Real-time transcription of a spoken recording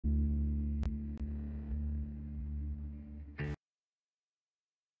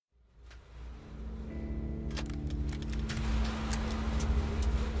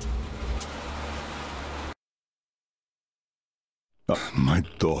My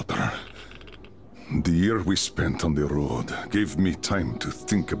daughter. The year we spent on the road gave me time to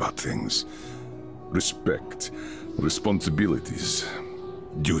think about things. Respect, responsibilities,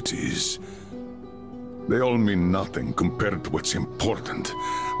 duties. They all mean nothing compared to what's important.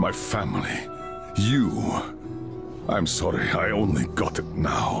 My family. You. I'm sorry, I only got it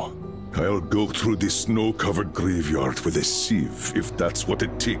now. I'll go through this snow-covered graveyard with a sieve if that's what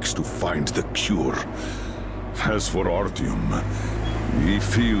it takes to find the cure. As for Artyom, he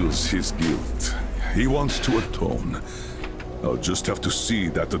feels his guilt. He wants to atone. I'll just have to see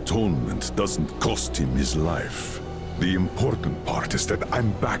that atonement doesn't cost him his life. The important part is that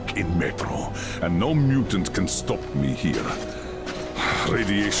I'm back in Metro, and no mutant can stop me here.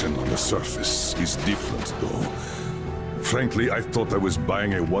 Radiation on the surface is different, though. Frankly, I thought I was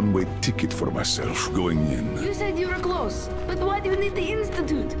buying a one-way ticket for myself going in. You said you were close, but why do you need the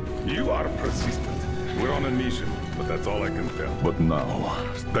Institute? You are persistent. We're on a mission, but that's all I can tell. But now,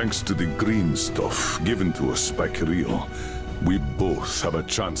 thanks to the green stuff given to us by Kirill, we both have a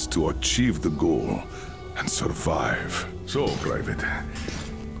chance to achieve the goal and survive. So, Private,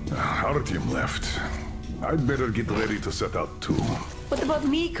 Artyom left. I'd better get ready to set out too. What about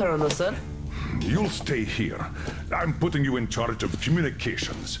me, Colonel, sir? You'll stay here. I'm putting you in charge of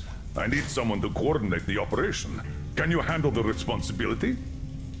communications. I need someone to coordinate the operation. Can you handle the responsibility?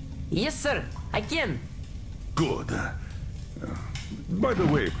 Yes, sir. I can. Good. By the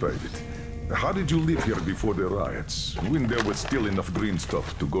way, Private, how did you live here before the riots, when there was still enough green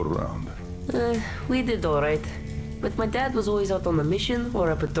stuff to go around? We did all right. But my dad was always out on a mission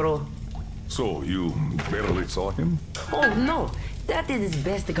or a patrol. So, you barely saw him? Oh, no. Dad did his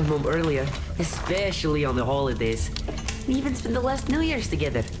best to come home earlier, especially on the holidays. We even spent the last New Year's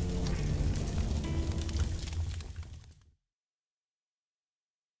together.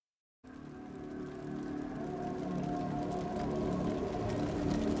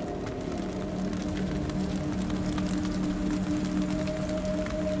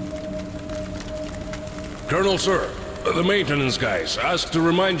 Colonel, sir, the maintenance guys asked to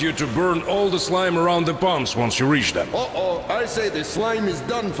remind you to burn all the slime around the pumps once you reach them. Uh-oh, I say the slime is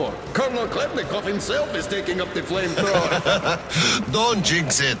done for. Colonel Klebnikov himself is taking up the flamethrower. Don't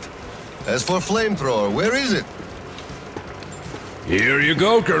jinx it. As for flamethrower, where is it? Here you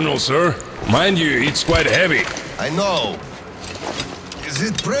go, Colonel, sir. Mind you, it's quite heavy. I know. Is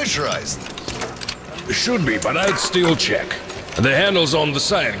it pressurized? Should be, but I'd still check. The handle's on the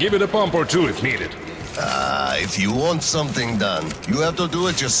side. Give it a pump or two if needed. If you want something done, you have to do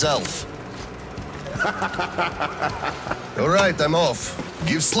it yourself. All right, I'm off.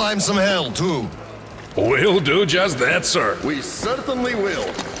 Give slime some hell, too. We'll do just that, sir. We certainly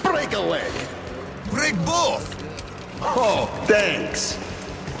will. Break a leg. Break both. Oh, thanks.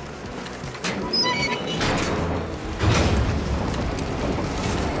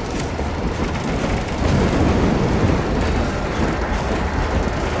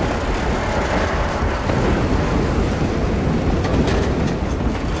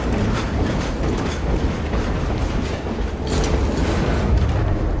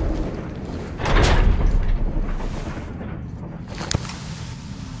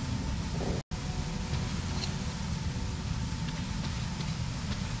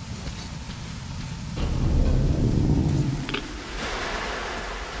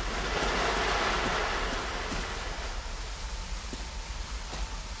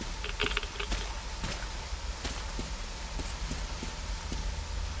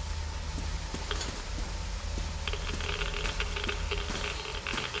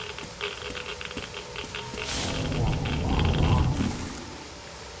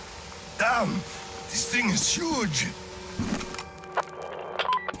 Damn, this thing is huge.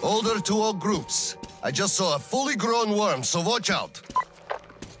 Order to all groups. I just saw a fully grown worm, so watch out.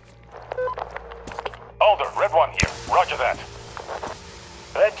 Alder, Red 1 here. Roger that.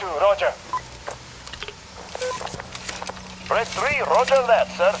 Red 2, roger. Red 3, roger that,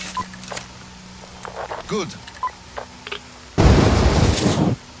 sir. Good.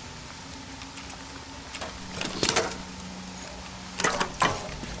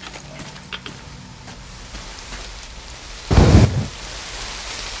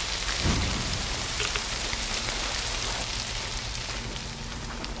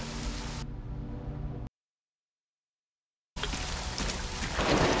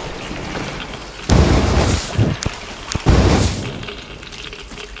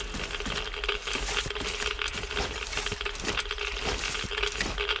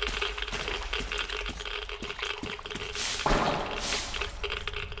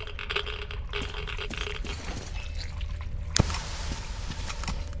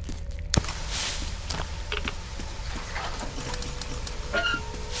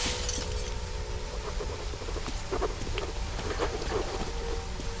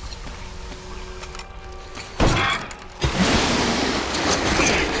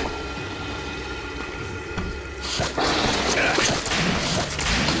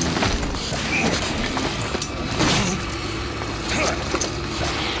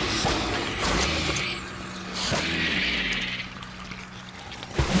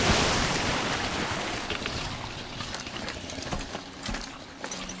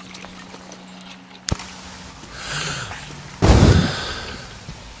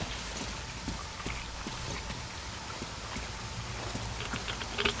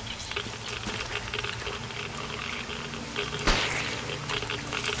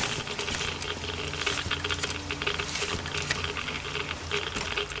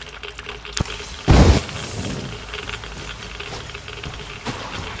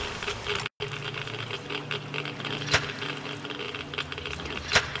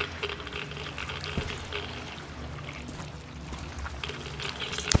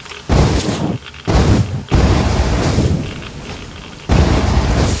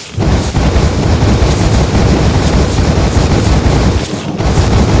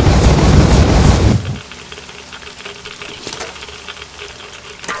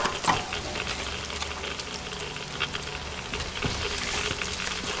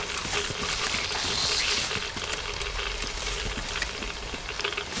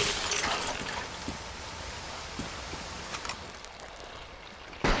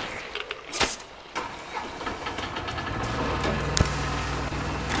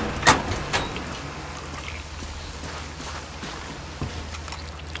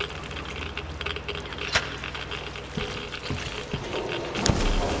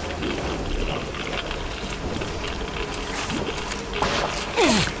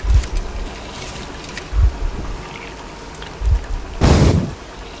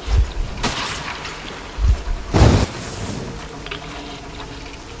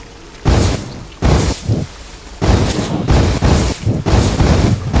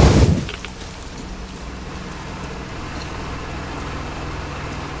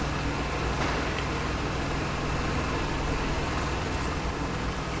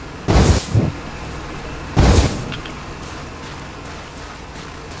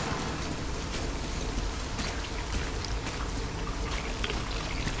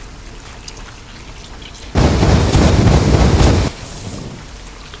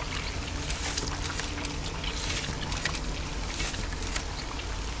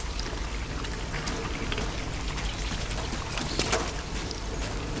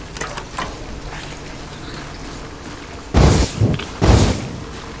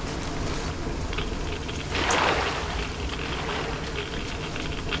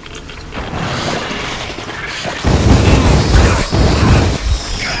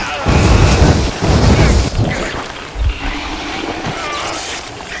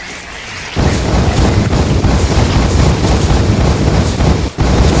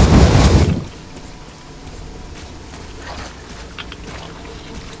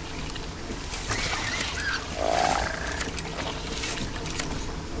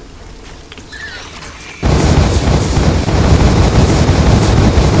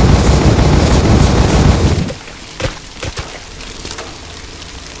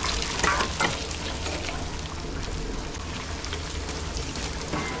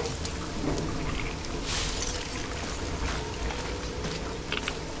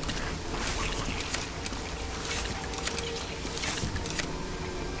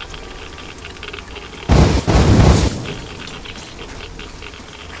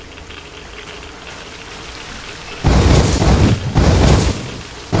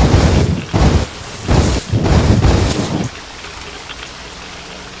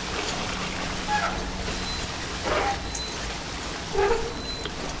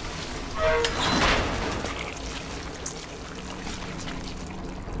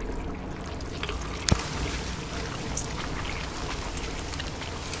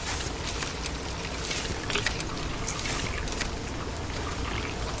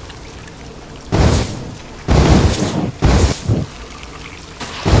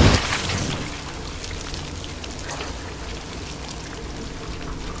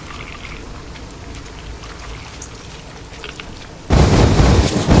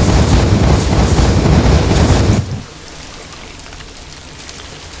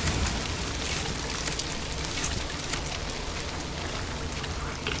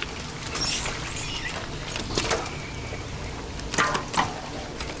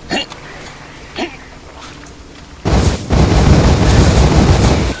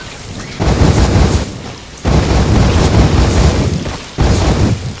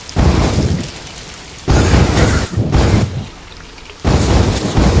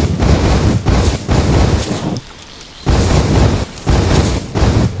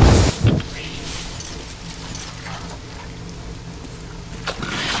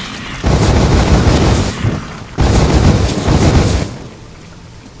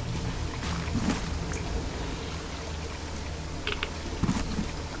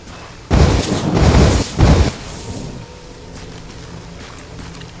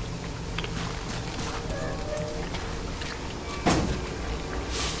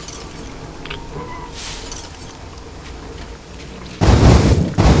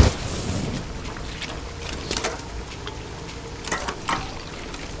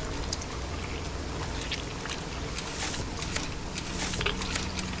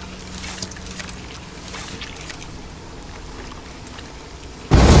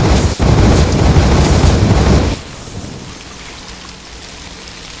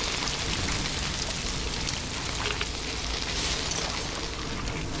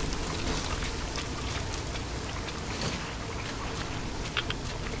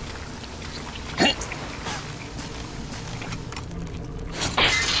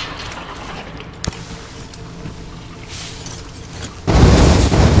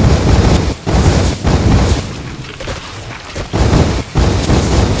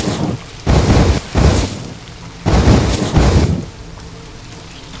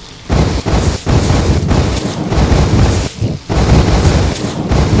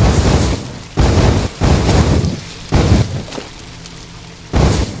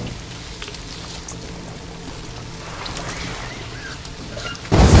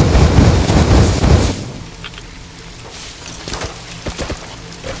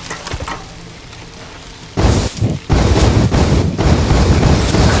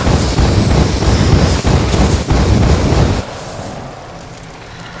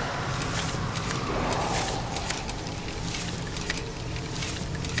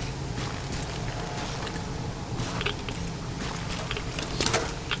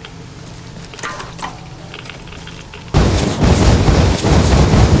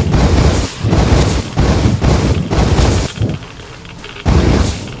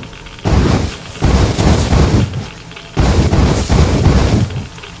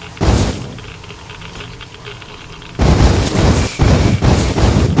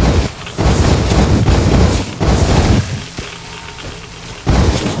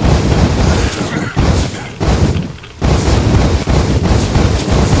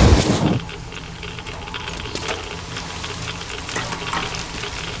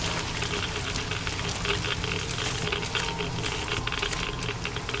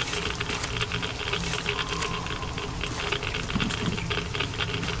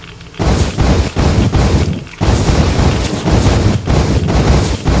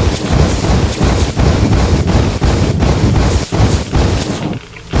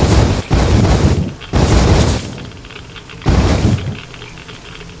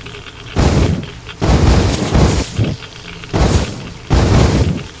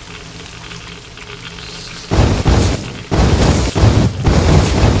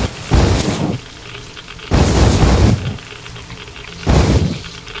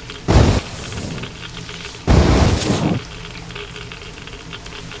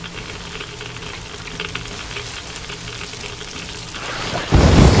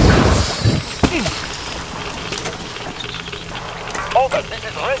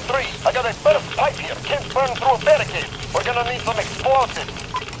 burn through a barricade. We're gonna need some explosives.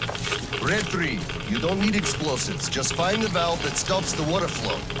 Red 3, you don't need explosives. Just find the valve that stops the water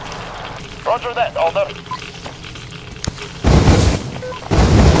flow. Roger that, Alder.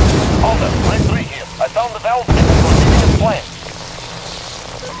 Alder, Red 3 here. I found the valve in the Cornelius plant.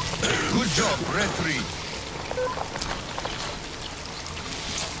 Good job, Red 3.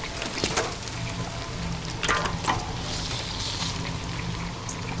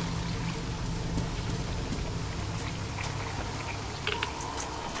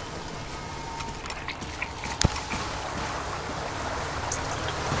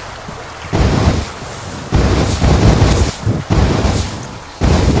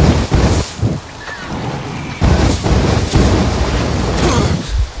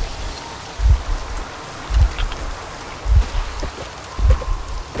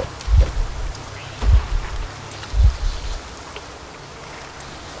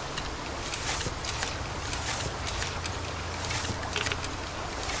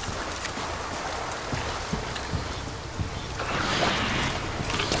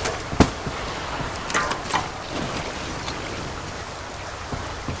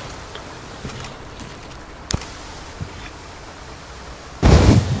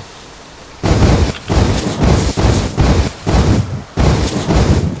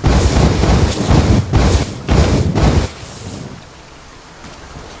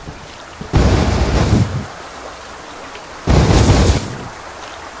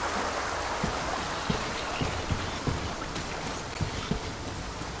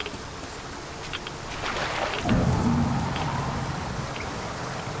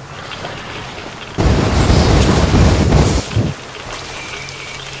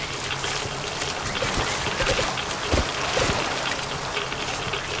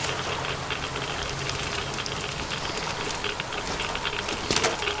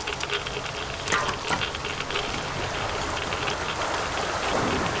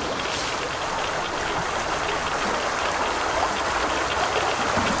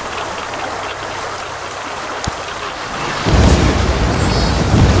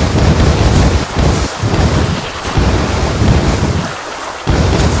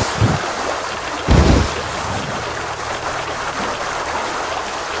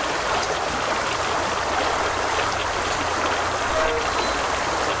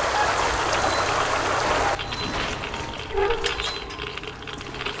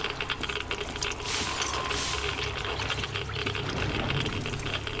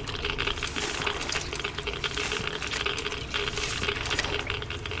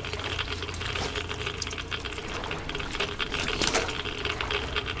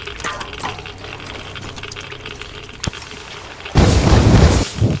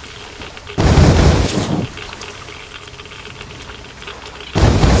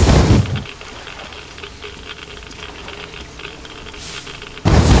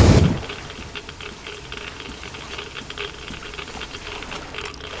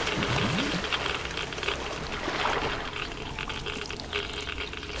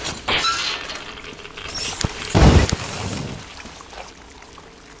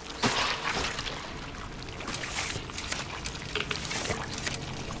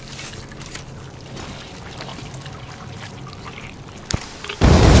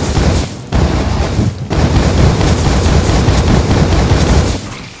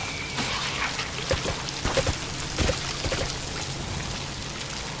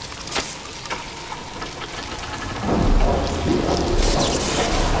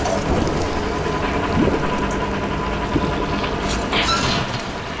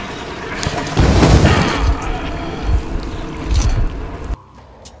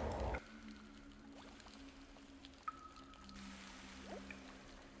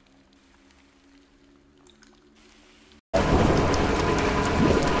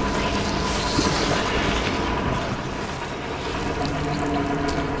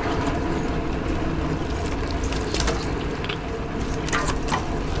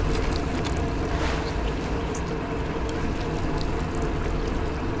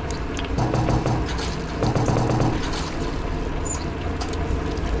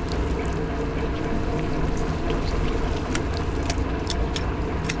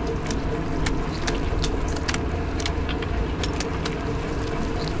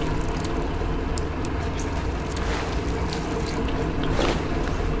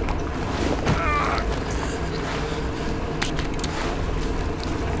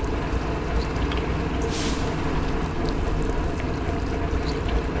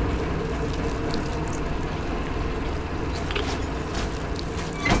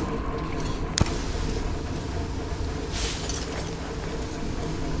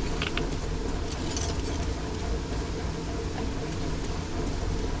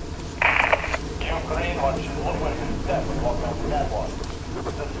 anyone should look where you step when walking on the catwalk.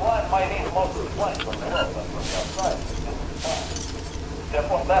 The slime might eat most of the planks from below, but from the outside, it's just fine.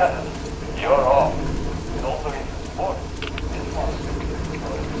 Step on that, you're off. It also means sport. It's fun.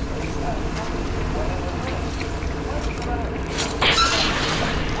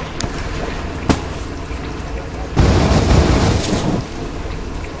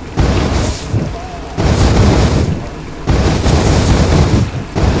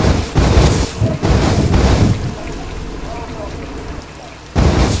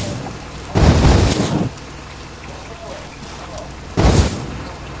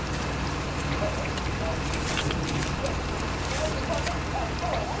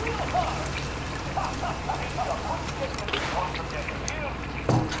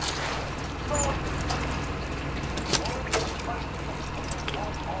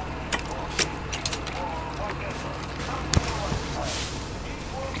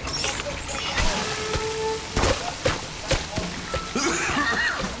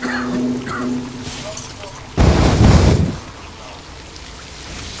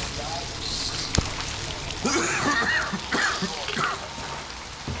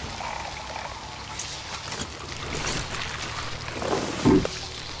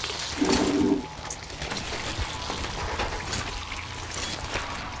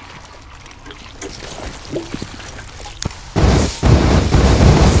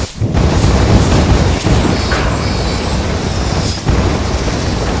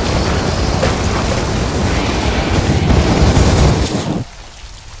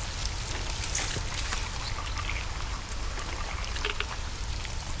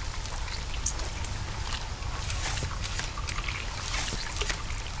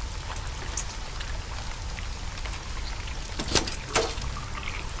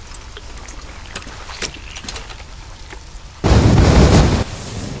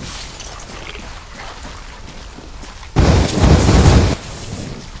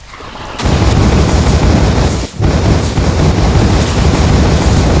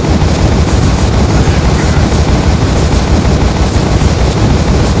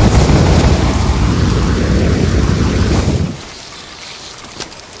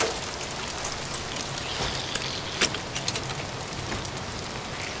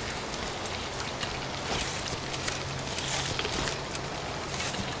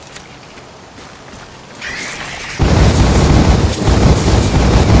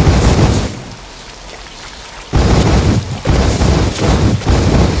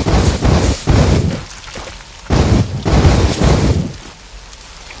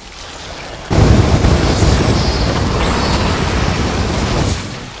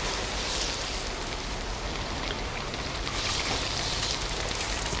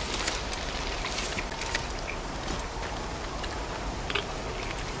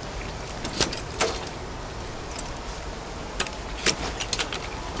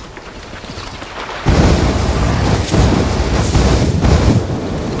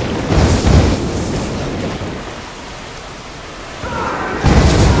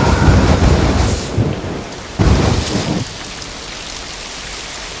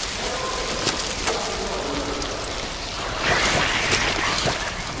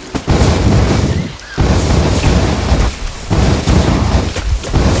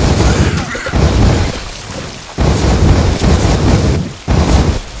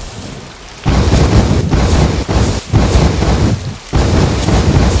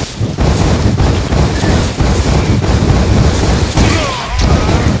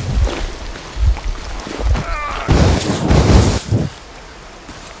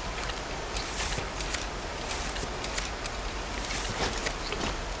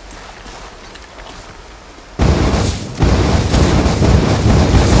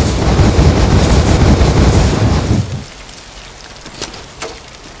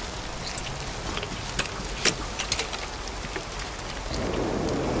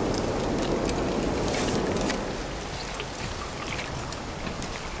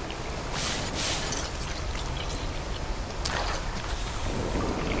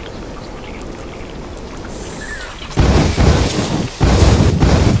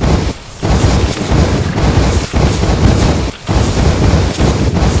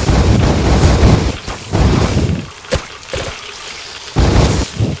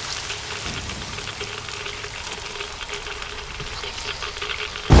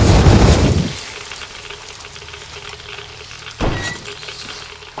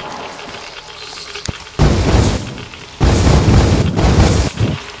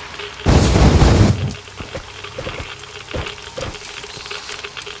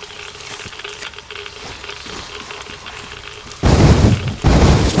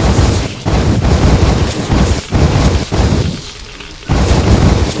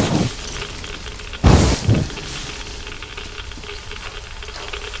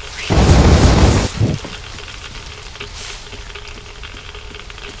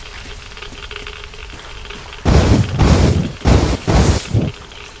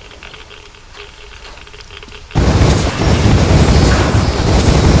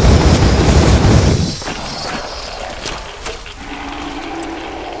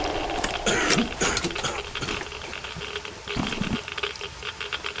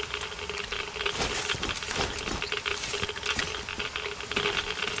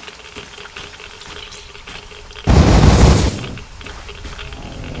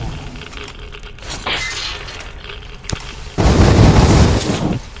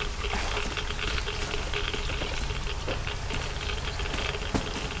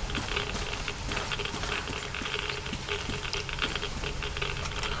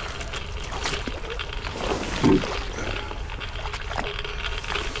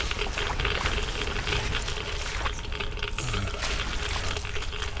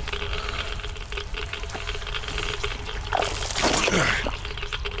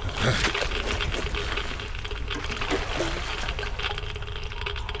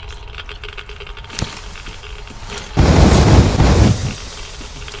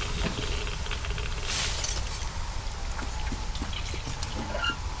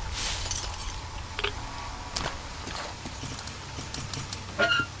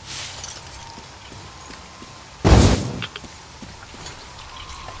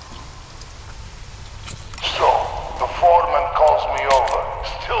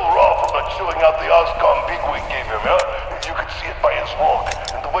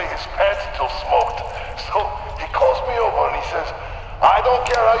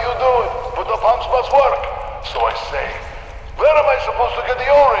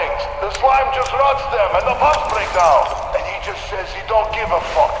 just says he don't give a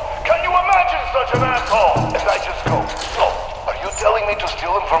fuck. Can you imagine such an asshole? And I just go, so, are you telling me to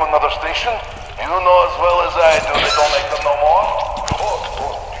steal him from another station? You know as well as I do they don't make them no more? Do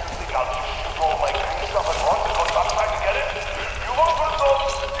you think I'll just shoot all my green stuff at once and go back to get it? You want to know,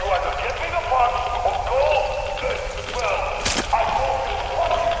 you either get me the part or go, well, I won't.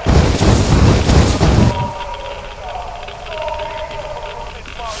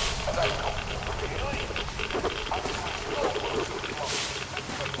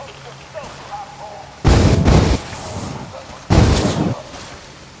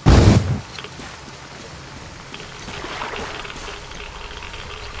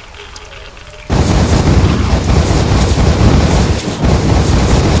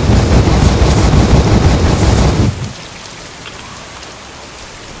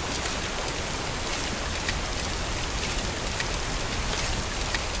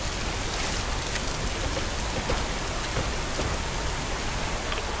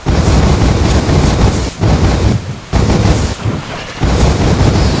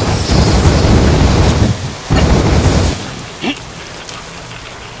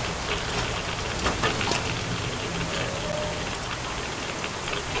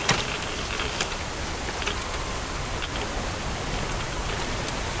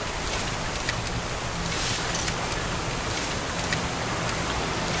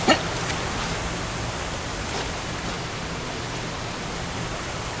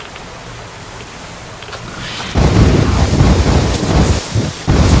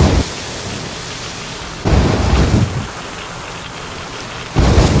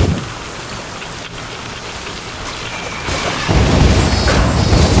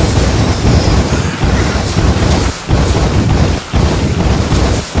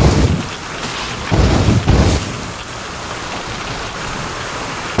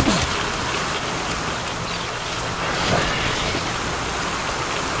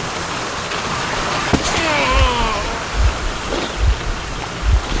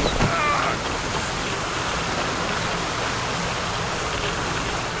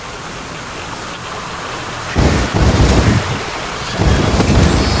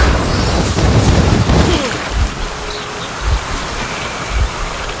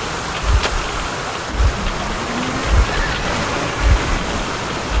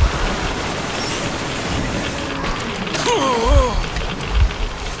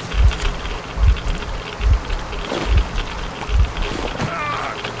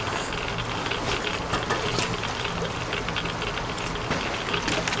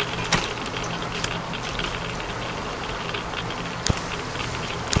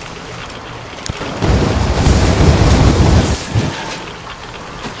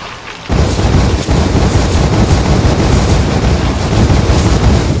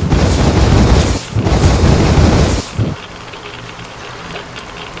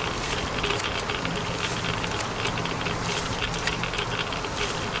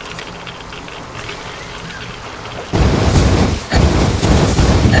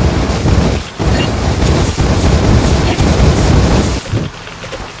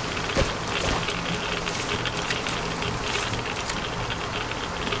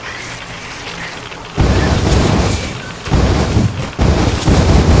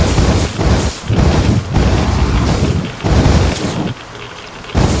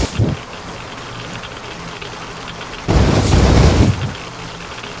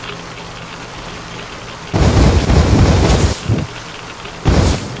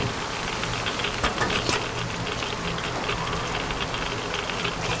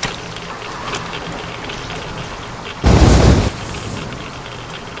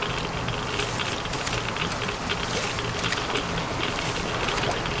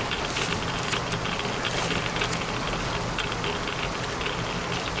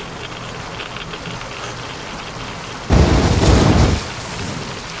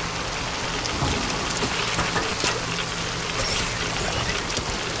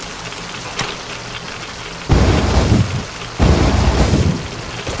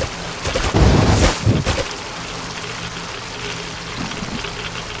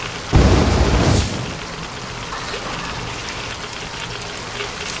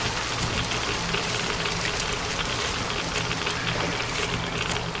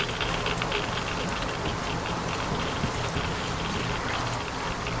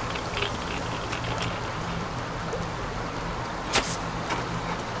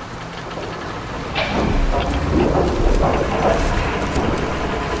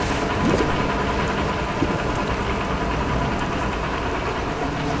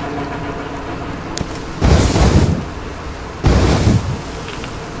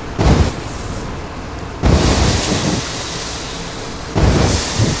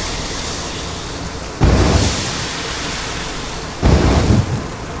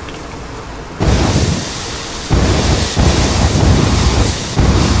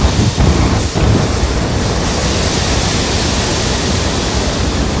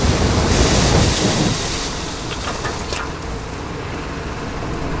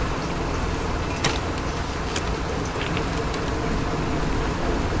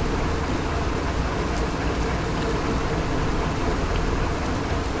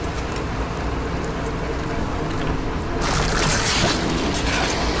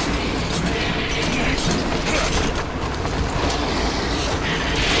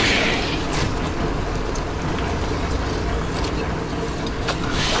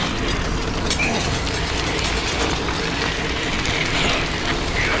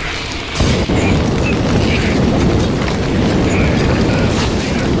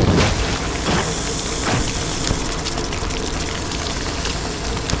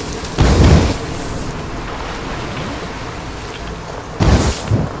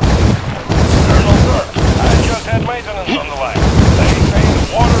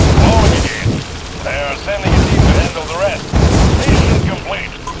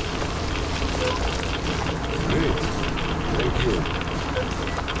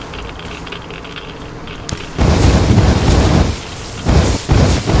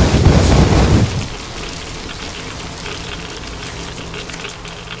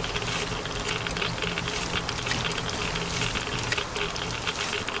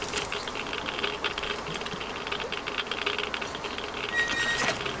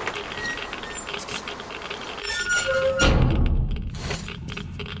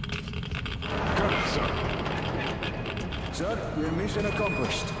 Mission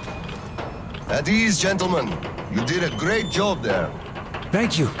accomplished. At ease, gentlemen. You did a great job there.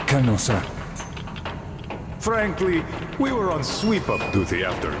 Thank you, Colonel, sir. Frankly, we were on sweep-up duty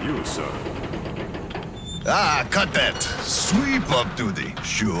after you, sir. Ah, cut that. Sweep-up duty.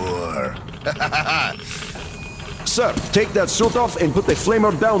 Sure. Sir, take that suit off and put the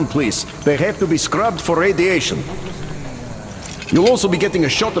flamer down, please. They have to be scrubbed for radiation. You'll also be getting a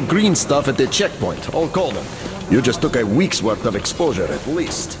shot of green stuff at the checkpoint. I'll call them. You just took a week's worth of exposure, at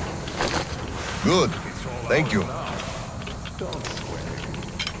least. Good. Thank you.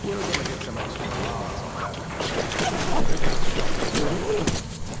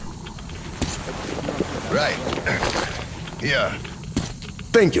 Right. Here.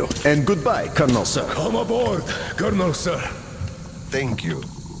 Thank you, and goodbye, Colonel, sir. Come aboard, Colonel, sir. Thank you.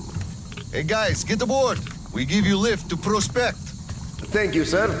 Hey guys, get aboard. We give you lift to Prospect. Thank you,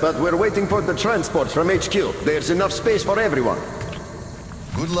 sir, but we're waiting for the transport from HQ. There's enough space for everyone.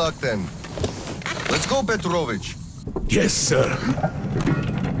 Good luck then. Let's go, Petrovich. Yes, sir.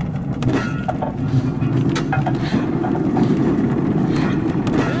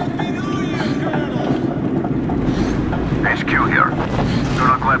 HQ here.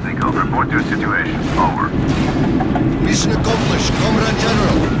 Colonel Klepnikov, report your situation. Over. Mission accomplished, Comrade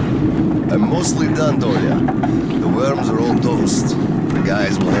General. I'm mostly done, Dolia. The worms are all toast. The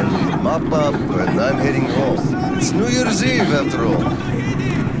guys will handle the mop-up, and I'm heading home. It's New Year's Eve, after all.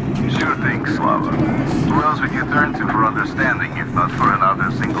 Sure thing, Slava. Who else would you turn to for understanding, if not for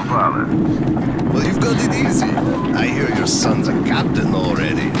another single father? Well, you've got it easy. I hear your son's a captain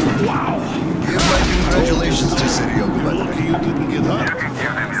already. Wow! Give my congratulations to Seryoga, by the way. You didn't get up? You can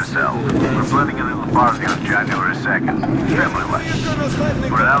give him yourself. We're planning a little party on January 2nd. Family-like.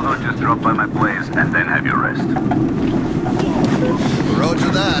 For now, though, just drop by my place and then have your rest. Roger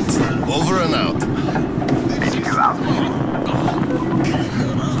that. Over and out. HQ out.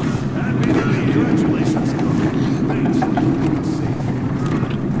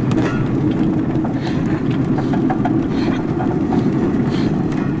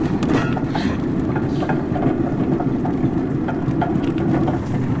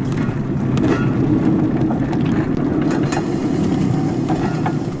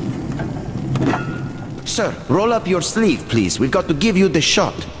 Sir, roll up your sleeve, please. We've got to give you the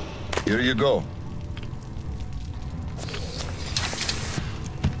shot. Here you go.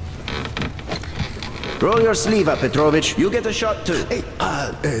 Roll your sleeve up, Petrovich. You get a shot, too. Hey,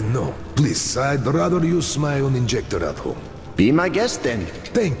 no. Please, I'd rather use my own injector at home. Be my guest, then.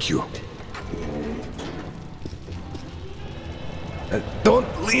 Thank you. Don't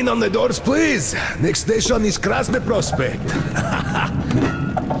lean on the doors, please. Next station is Krasny Prospect.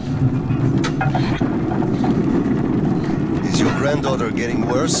 Is your granddaughter getting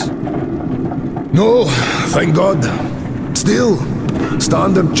worse? No, thank God. Still,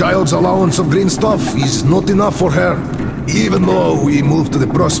 standard child's allowance of green stuff is not enough for her, even though we moved to the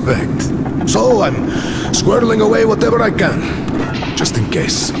Prospect. So I'm squirreling away whatever I can, just in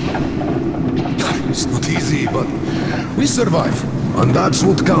case. It's not easy, but we survive, and that's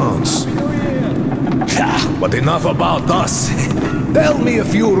what counts. But enough about us. Tell me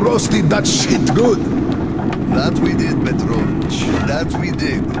if you roasted that shit good. That we did, Petrovich. That we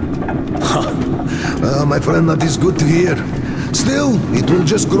did. Well, my friend, that is good to hear. Still, it will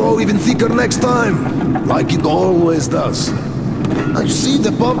just grow even thicker next time, like it always does. I see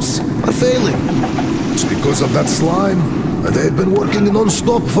the pumps are failing. It's because of that slime, and they've been working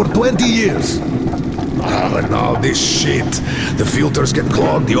non-stop for 20 years. And now this shit. The filters get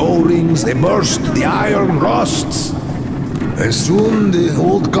clogged, the O-rings, they burst, the iron rusts. And soon the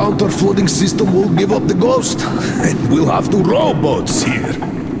old counter-flooding system will give up the ghost, and we'll have two rowboats here.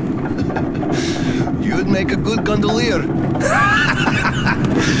 You'd make a good gondolier.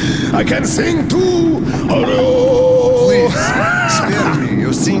 I can sing too! Please, spare me.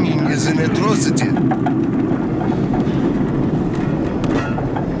 Your singing is an atrocity.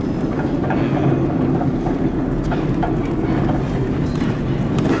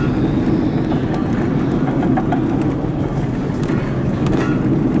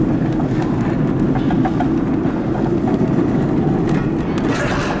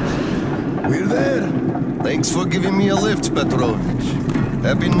 We're there. Thanks for giving me a lift, Petrovich.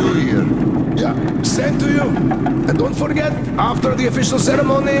 Happy New Year. Yeah, same to you. And don't forget, after the official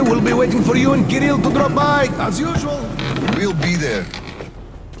ceremony, we'll be waiting for you and Kirill to drop by, as usual. We'll be there.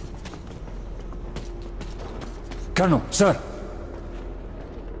 Colonel, sir.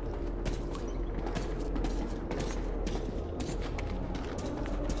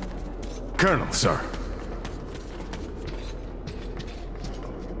 Colonel, sir.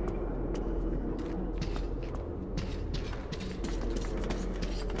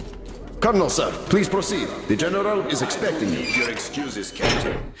 Colonel, sir, please proceed. The General is expecting you. Your excuses,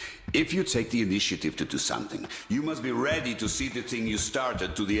 Captain. If you take the initiative to do something, you must be ready to see the thing you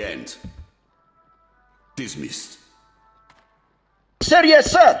started to the end. Dismissed. Sir,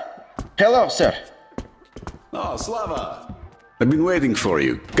 yes, sir. Hello, sir. Oh, Slava. I've been waiting for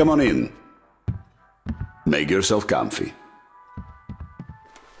you. Come on in. Make yourself comfy.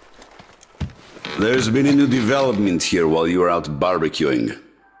 There's been a new development here while you were out barbecuing.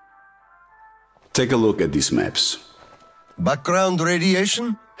 Take a look at these maps. Background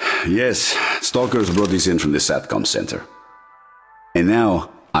radiation? Yes, stalkers brought this in from the SATCOM center. And now,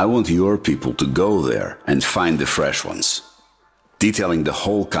 I want your people to go there and find the fresh ones. Detailing the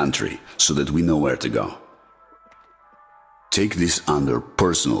whole country so that we know where to go. Take this under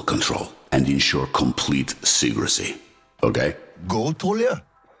personal control and ensure complete secrecy. Okay? Go, Tolia?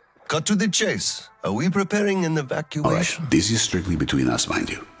 Cut to the chase. Are we preparing an evacuation? Right. This is strictly between us, mind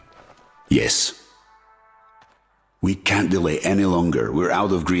you. Yes. We can't delay any longer. We're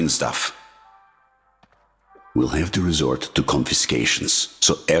out of green stuff. We'll have to resort to confiscations,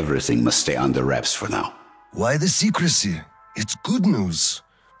 so everything must stay under wraps for now. Why the secrecy? It's good news.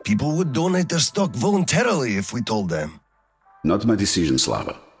 People would donate their stock voluntarily if we told them. Not my decision,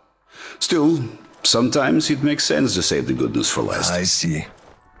 Slava. Still, sometimes it makes sense to save the good news for last. I see.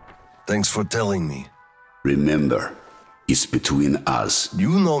 Thanks for telling me. Remember, it's between us.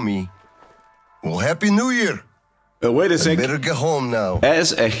 You know me. Well, Happy New Year! Wait a sec. I better get home now.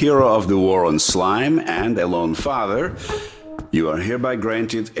 As a hero of the war on slime and a lone father, you are hereby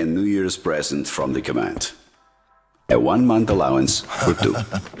granted a New Year's present from the command. A 1-month allowance for 2.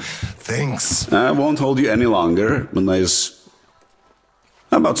 Thanks. I won't hold you any longer unless...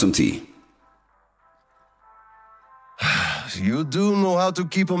 How about some tea? You do know how to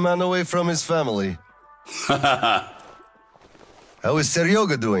keep a man away from his family. How is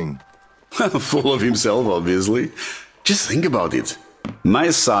Seryoga doing? Full of himself, obviously. Just think about it. My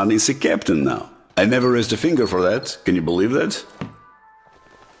son is a captain now. I never raised a finger for that. Can you believe that?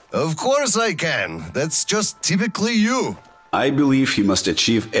 Of course I can. That's just typically you. I believe he must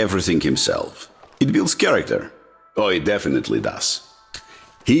achieve everything himself. It builds character. Oh, it definitely does.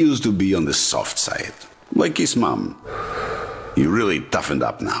 He used to be on the soft side, like his mom. He really toughened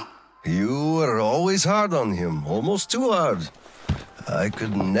up now. You were always hard on him, almost too hard. I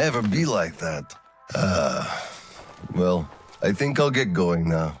could never be like that. Well, I think I'll get going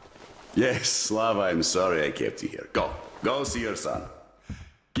now. Yes, Slava, I'm sorry I kept you here. Go see your son.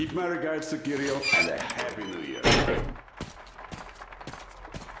 Give my regards to Kirill and a Happy New Year.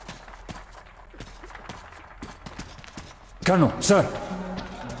 Colonel, sir.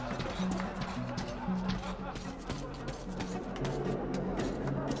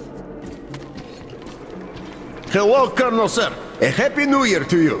 Hello, Colonel, sir. A Happy New Year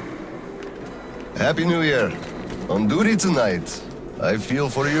to you. Happy New Year. On duty tonight. I feel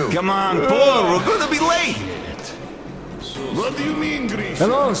for you. Come on, Paul, we're gonna be late. What do you mean, Grisha?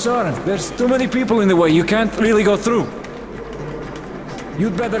 Hello, sir. There's too many people in the way. You can't really go through.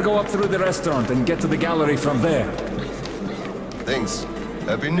 You'd better go up through the restaurant and get to the gallery from there. Thanks.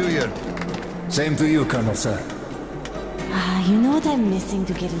 Happy New Year. Same to you, Colonel, sir. You know what I'm missing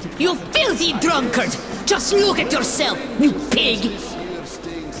to get into... You filthy drunkard! Just look at yourself, you pig!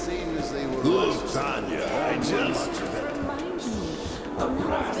 Look, Tanya, I just...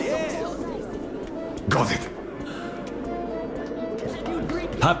 Got it.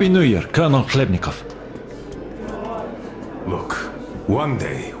 Happy New Year, Colonel Khlebnikov. Look, one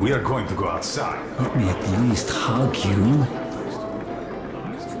day we are going to go outside. Let me at least hug you.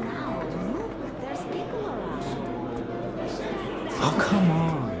 Oh, come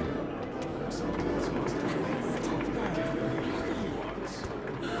on.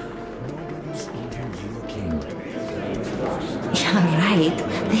 Nobody's even looking. Yeah, right.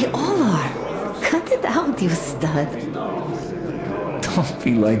 They all are. Cut it out, you stud. Don't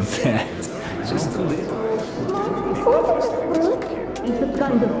be like that. Just a little. It's the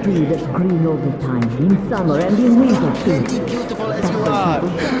kind of tree that's green all the time, in summer and in winter too. Plenty beautiful as you are.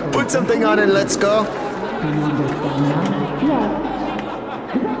 Put something on and let's go. Can you understand now? Yeah.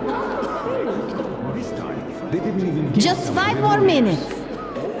 Just 5 more minutes.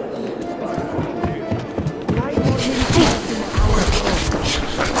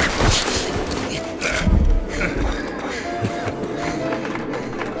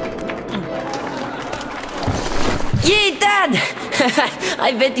 Yay, Dad!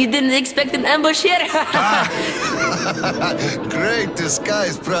 I bet you didn't expect an ambush here. Great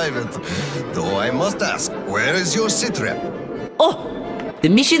disguise, Private. Though I must ask, where is your sitrep? Oh! The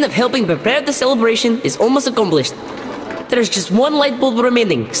mission of helping prepare the celebration is almost accomplished. There's just one light bulb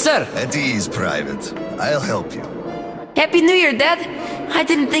remaining, sir. At ease, Private. I'll help you. Happy New Year, Dad. I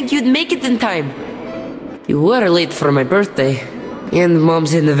didn't think you'd make it in time. You were late for my birthday. And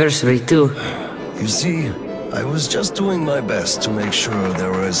Mom's anniversary, too. You see, I was just doing my best to make sure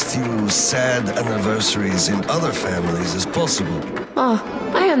there were as few sad anniversaries in other families as possible. Oh,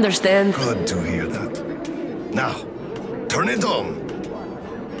 I understand. Good to hear that. Now, turn it on.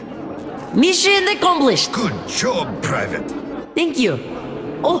 Mission accomplished. Good job, Private. Thank you.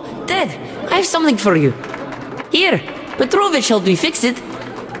 Oh, Dad, I have something for you. Here, Petrovich helped me fix it.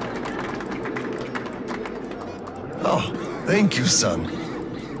 Oh, thank you, son.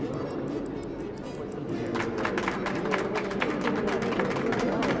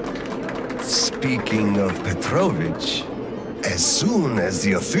 Speaking of Petrovich, as soon as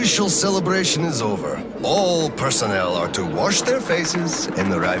the official celebration is over, all personnel are to wash their faces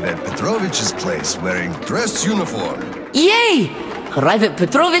and arrive at Petrovich's place wearing dress uniform. Yay! Arrive at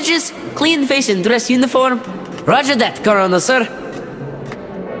Petrovich's, clean face and dress uniform. Roger that, Colonel, sir.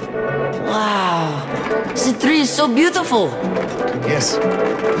 Wow, the tree is so beautiful. Yes,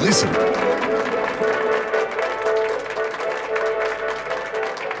 listen.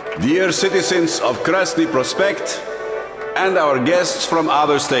 Dear citizens of Krasny Prospect and our guests from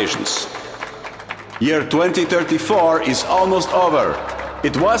other stations. Year 2034 is almost over.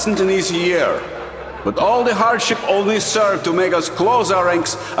 It wasn't an easy year, but all the hardship only served to make us close our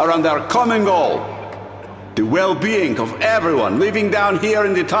ranks around our common goal. The well-being of everyone living down here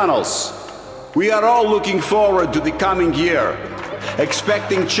in the tunnels. We are all looking forward to the coming year,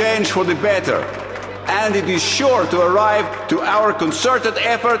 expecting change for the better, and it is sure to arrive to our concerted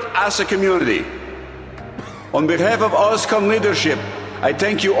effort as a community. On behalf of OSCOM leadership, I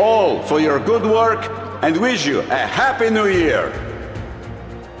thank you all for your good work and wish you a Happy New Year.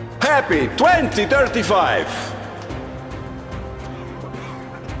 Happy 2035!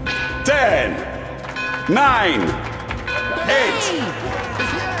 10, 9,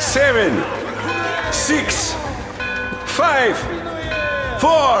 8, 7, 6, 5,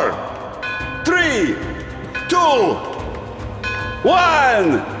 4, 3, 2,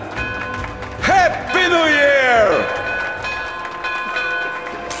 1! Happy New Year!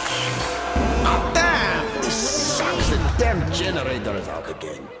 Damn! This sucks. The damn generator is out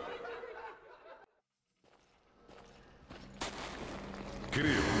again.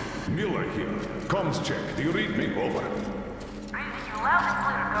 Kirill, Miller here. Comms check. Do you read me? Over. Reading you loud and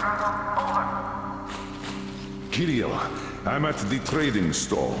clear, Colonel. Over. Kirill, I'm at the trading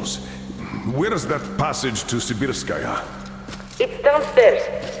stalls. Where's that passage to Sibirskaya? It's downstairs.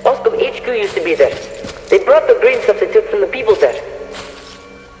 Oscom HQ used to be there. They brought the green substitute from the people there.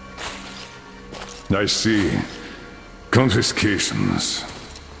 I see. Confiscations.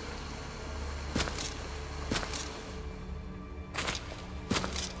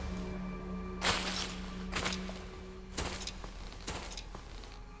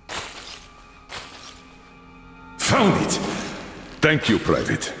 Found it! Thank you,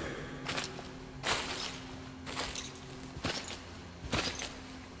 Private.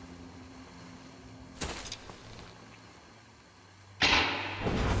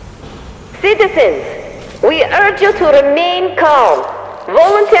 Citizens, we urge you to remain calm.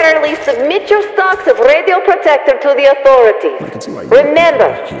 Voluntarily submit your stocks of radio protector to the authorities. Remember,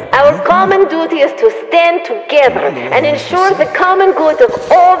 our common duty is to stand together and ensure the common good of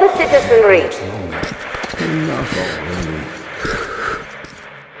all the citizenry.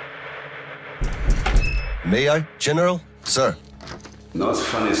 May I, General? Sir. Not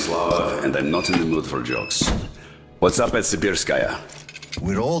funny, Slava, and I'm not in the mood for jokes. What's up at Sibirskaya?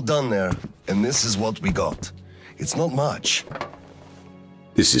 We're all done there, and this is what we got. It's not much.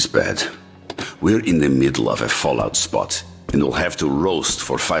 This is bad. We're in the middle of a fallout spot, and we'll have to roast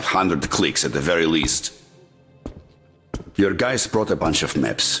for 500 clicks at the very least. Your guys brought a bunch of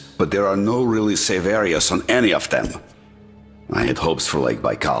maps, but there are no really safe areas on any of them. I had hopes for Lake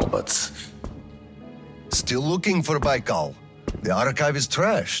Baikal, but... Still looking for Baikal. The archive is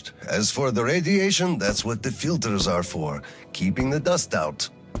trashed. As for the radiation, that's what the filters are for, keeping the dust out.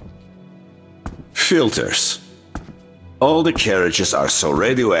 Filters. All the carriages are so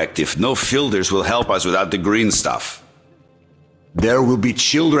radioactive, no filters will help us without the green stuff. There will be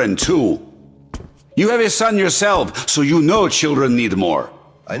children too. You have a son yourself, so you know children need more.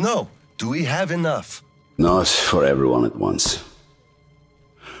 I know. Do we have enough? Not for everyone at once.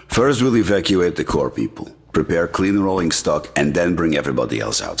 First we'll evacuate the core people, prepare clean rolling stock, and then bring everybody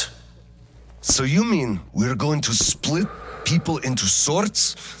else out. So you mean we're going to split people into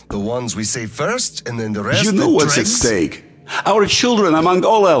sorts? The ones we save first, and then the rest? You know what's at stake. Our children among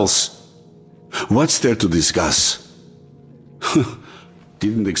all else. What's there to discuss?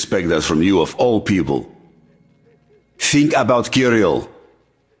 Didn't expect that from you of all people. Think about Kirill.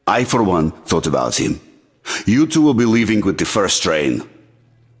 I, for one, thought about him. You two will be leaving with the first train.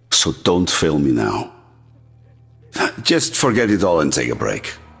 So don't fail me now. Just forget it all and take a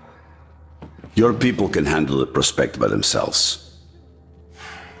break. Your people can handle the prospect by themselves.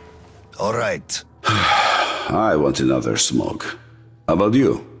 All right. I want another smoke. How about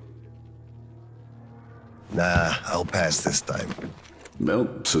you? Nah, I'll pass this time. Well,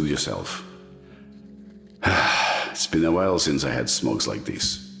 suit yourself. It's been a while since I had smokes like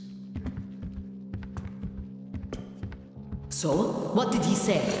these. So, what did he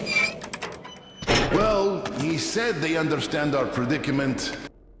say? Well, he said they understand our predicament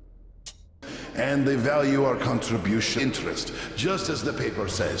and they value our contribution interest, just as the paper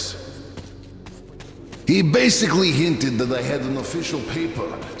says. He basically hinted that I had an official paper,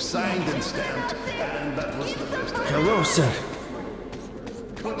 signed and stamped, and that was the best. Hello, sir.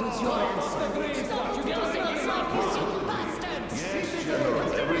 What was your answer? Yes,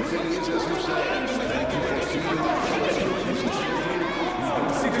 General, everything is as you say. Thank you for seeing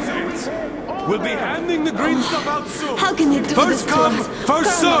Citizens, we'll be handing the green stuff out soon. How can you do First this come, to us?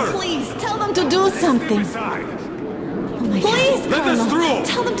 first Colonel, serve. please, tell them to do something. Please, Let us Colonel, through.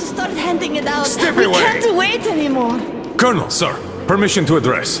 tell them to start handing it out. Step we away. can't wait anymore. Colonel, sir, permission to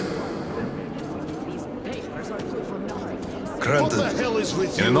address. What the hell is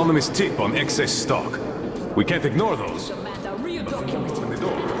with An you? anonymous tip on excess stock. We can't ignore those.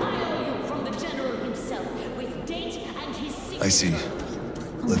 I see.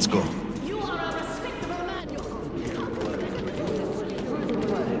 Let's go.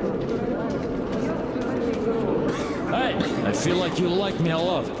 Hey, I feel like you like me a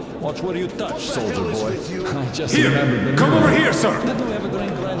lot. Watch where you touch, soldier boy. I just Here, remembered the come name. over here, sir. Didn't we have a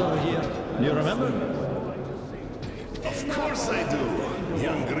drink right over here? You remember? Of course I do.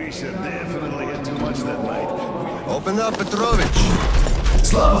 Young Grisha definitely had too much that night. Open up, Petrovich.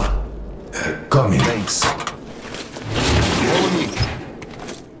 Slava. Come in. Thanks. Follow me.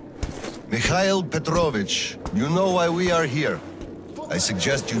 Mikhail Petrovich, you know why we are here. I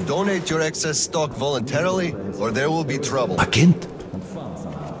suggest you donate your excess stock voluntarily, or there will be trouble. I can't.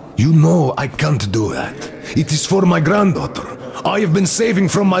 You know I can't do that. It is for my granddaughter. I have been saving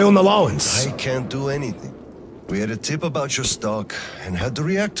from my own allowance. I can't do anything. We had a tip about your stock and had to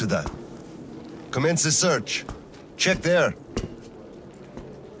react to that. Commence the search. Check there.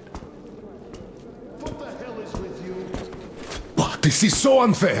 But this is so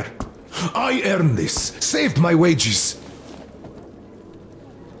unfair. I earned this, saved my wages.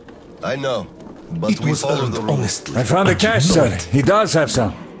 I know, but we follow the rules. Honestly. I found the cash, sir. He does have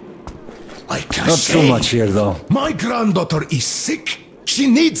some. I can't Not too much here, though. My granddaughter is sick. She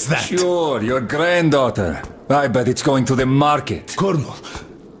needs that. Sure, your granddaughter. I bet it's going to the market. Colonel,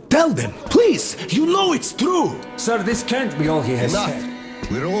 tell them, please. You know it's true. Sir, this can't be all he has Enough.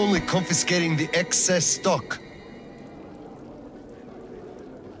 said. We're only confiscating the excess stock.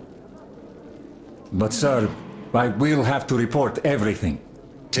 But, sir, I will have to report everything.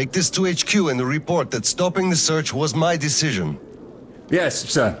 Take this to HQ and report that stopping the search was my decision. Yes,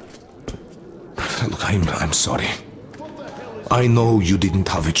 sir. Look, I'm sorry. I know you didn't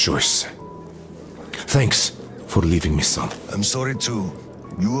have a choice. Thanks for leaving me, son. I'm sorry too.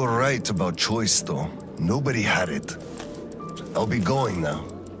 You were right about choice, though. Nobody had it. I'll be going now.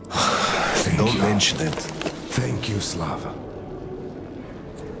 Don't mention it. Thank you, Slava.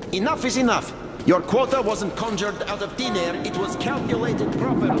 Enough is enough. Your quota wasn't conjured out of thin air, it was calculated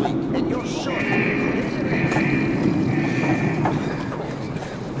properly, and you're short.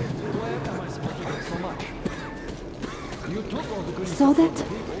 Saw that?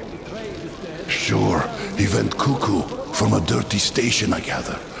 Sure, he went cuckoo from a dirty station, I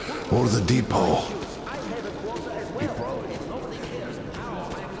gather. Or the depot.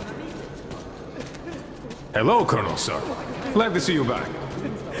 Hello, Colonel, sir. Glad to see you back.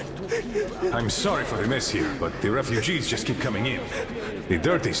 I'm sorry for the mess here, but the refugees just keep coming in. The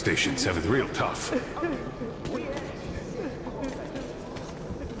dirty stations have it real tough.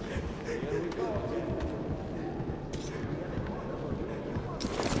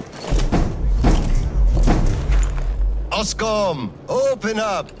 Oscom, open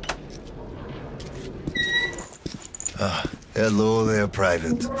up! Hello there,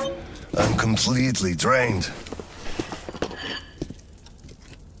 Private. I'm completely drained.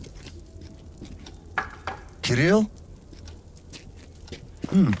 Kirill?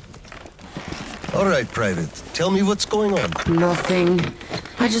 All right, Private. Tell me what's going on. Nothing.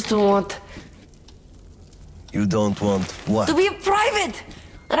 I just don't want You don't want what? to be a private!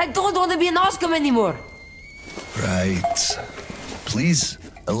 And I don't want to be an Oscom anymore! Right. Please,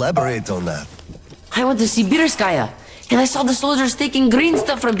 elaborate on that. I went to Sibirskaya, and I saw the soldiers taking green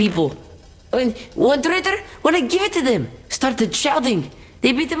stuff from people. And one traitor, when I give it to them, started shouting.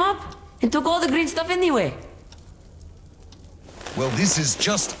 They beat him up and took all the green stuff anyway. Well, this is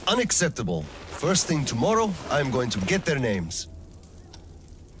just unacceptable. First thing tomorrow, I'm going to get their names.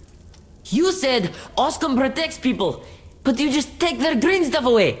 You said Oscom protects people, but you just take their green stuff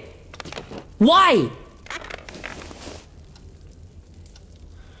away. Why?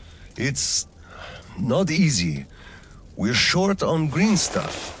 It's not easy. We're short on green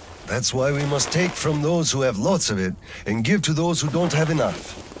stuff. That's why we must take from those who have lots of it and give to those who don't have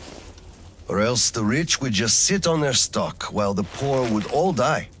enough. Or else the rich would just sit on their stock while the poor would all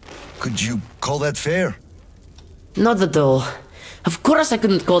die. Could you call that fair? Not at all. Of course I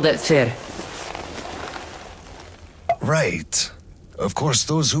couldn't call that fair. Right. Of course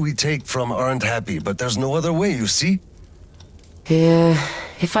those who we take from aren't happy, but there's no other way, you see? Yeah,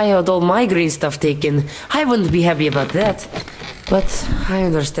 if I had all my green stuff taken, I wouldn't be happy about that. But I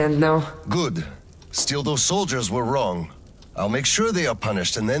understand now. Good. Still, those soldiers were wrong. I'll make sure they are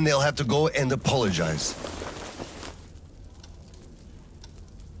punished, and then they'll have to go and apologize.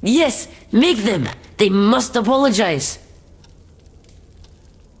 Yes, make them! They must apologize!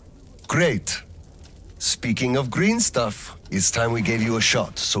 Great. Speaking of green stuff, it's time we gave you a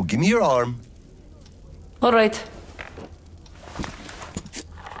shot, so give me your arm. All right.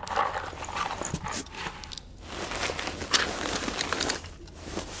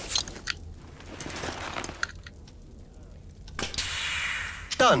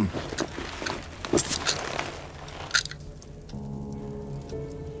 Done.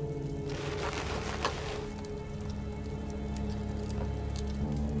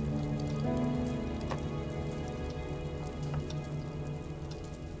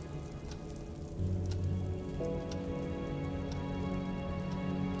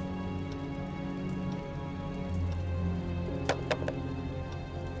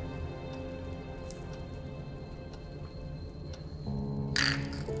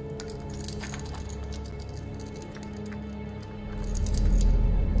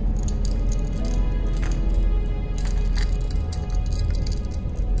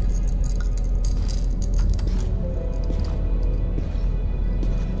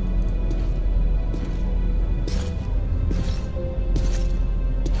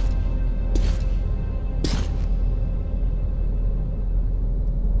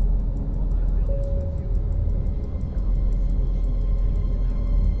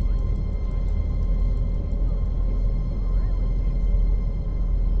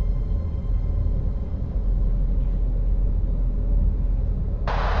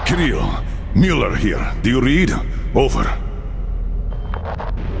 Kirill, Mueller here. Do you read? Over.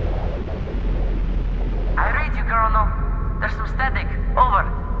 I read you, Colonel. There's some static. Over.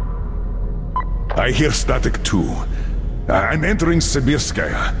 I hear static too. I'm entering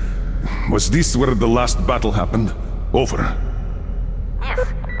Sibirskaya. Was this where the last battle happened? Over. Yes,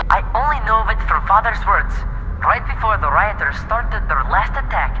 I only know of it from Father's words. Right before the rioters started their last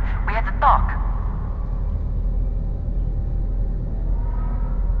attack, we had to talk.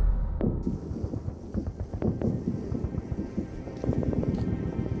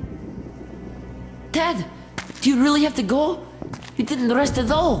 Dad, do you really have to go? You didn't rest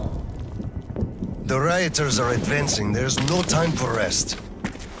at all. The rioters are advancing. There's no time for rest.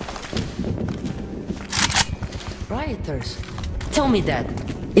 Rioters? Tell me, Dad.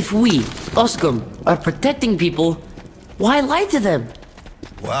 If we, Oscom, are protecting people, why lie to them?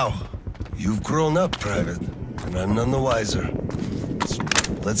 Wow. You've grown up, Private. And I'm none the wiser. So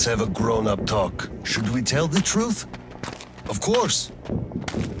let's have a grown-up talk. Should we tell the truth? Of course.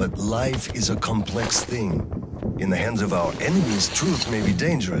 But life is a complex thing. In the hands of our enemies, truth may be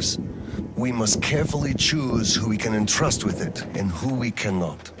dangerous. We must carefully choose who we can entrust with it and who we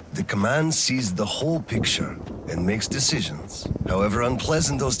cannot. The command sees the whole picture and makes decisions. However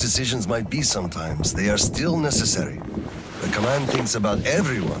unpleasant those decisions might be sometimes, they are still necessary. The command thinks about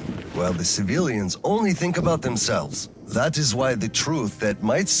everyone, while the civilians only think about themselves. That is why the truth that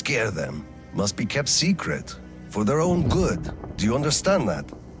might scare them must be kept secret, for their own good. Do you understand that?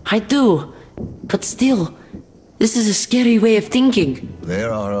 I do, but still, this is a scary way of thinking.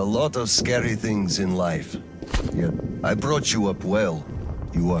 There are a lot of scary things in life. Yet, I brought you up well.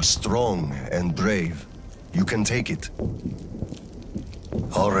 You are strong and brave. You can take it.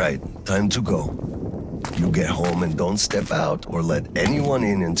 All right, time to go. You get home and don't step out or let anyone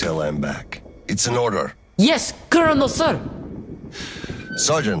in until I'm back. It's an order. Yes, Colonel, sir!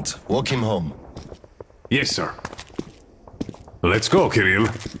 Sergeant, walk him home. Yes, sir. Let's go, Kirill.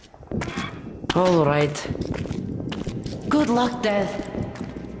 All right. Good luck, Dad.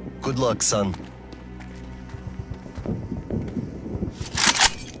 Good luck, son.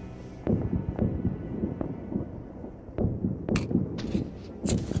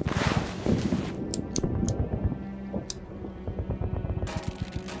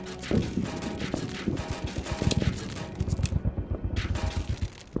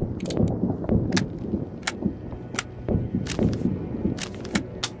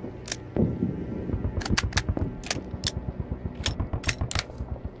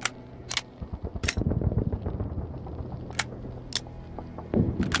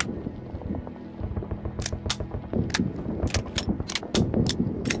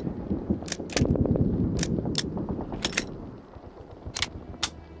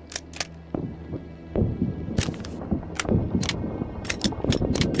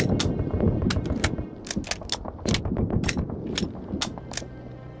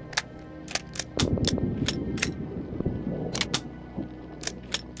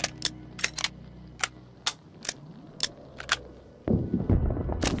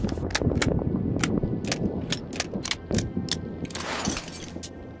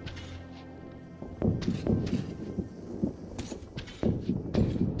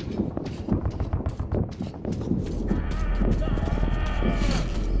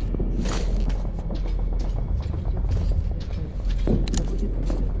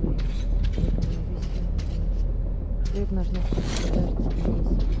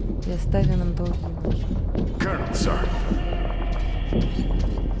 Colonel, sir.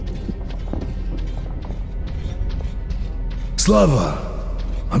 Slava,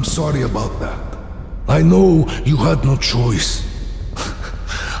 I'm sorry about that. I know you had no choice.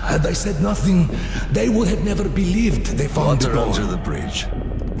 Had I said nothing, they would have never believed they found Water the under ball. the bridge.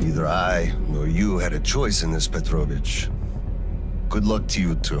 Neither I nor you had a choice in this, Petrovich. Good luck to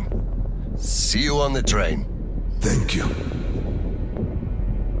you two. See you on the train. Thank you.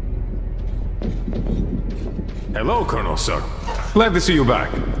 Hello, Colonel, sir. Glad to see you back.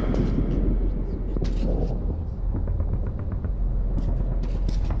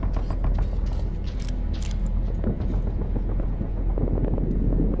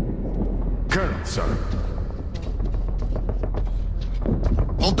 Colonel, sir.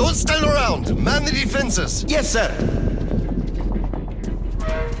 Well, don't stand around. Man the defenses. Yes, sir.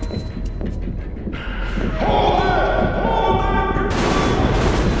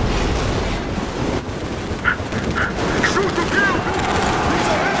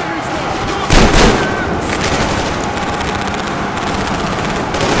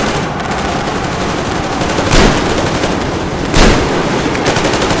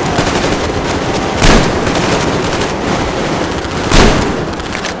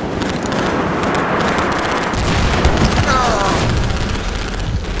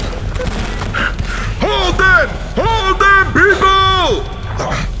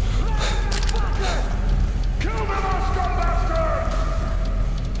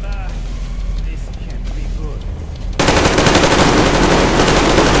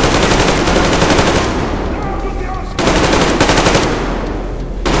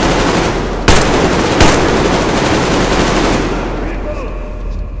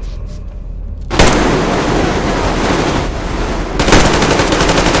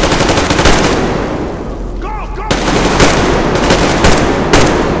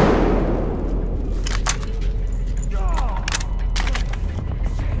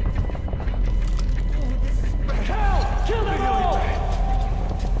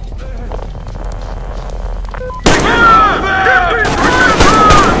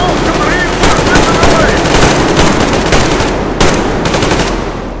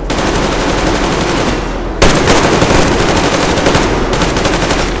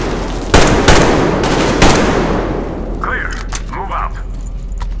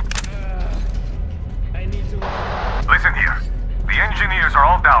 Listen here. The engineers are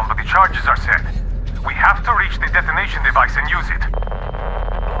all down, but the charges are set. We have to reach the detonation device and use it.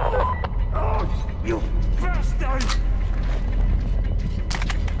 You bastard!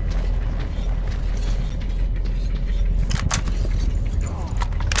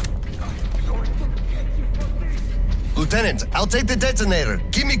 Lieutenant, I'll take the detonator.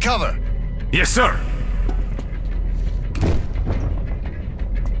 Give me cover. Yes, sir.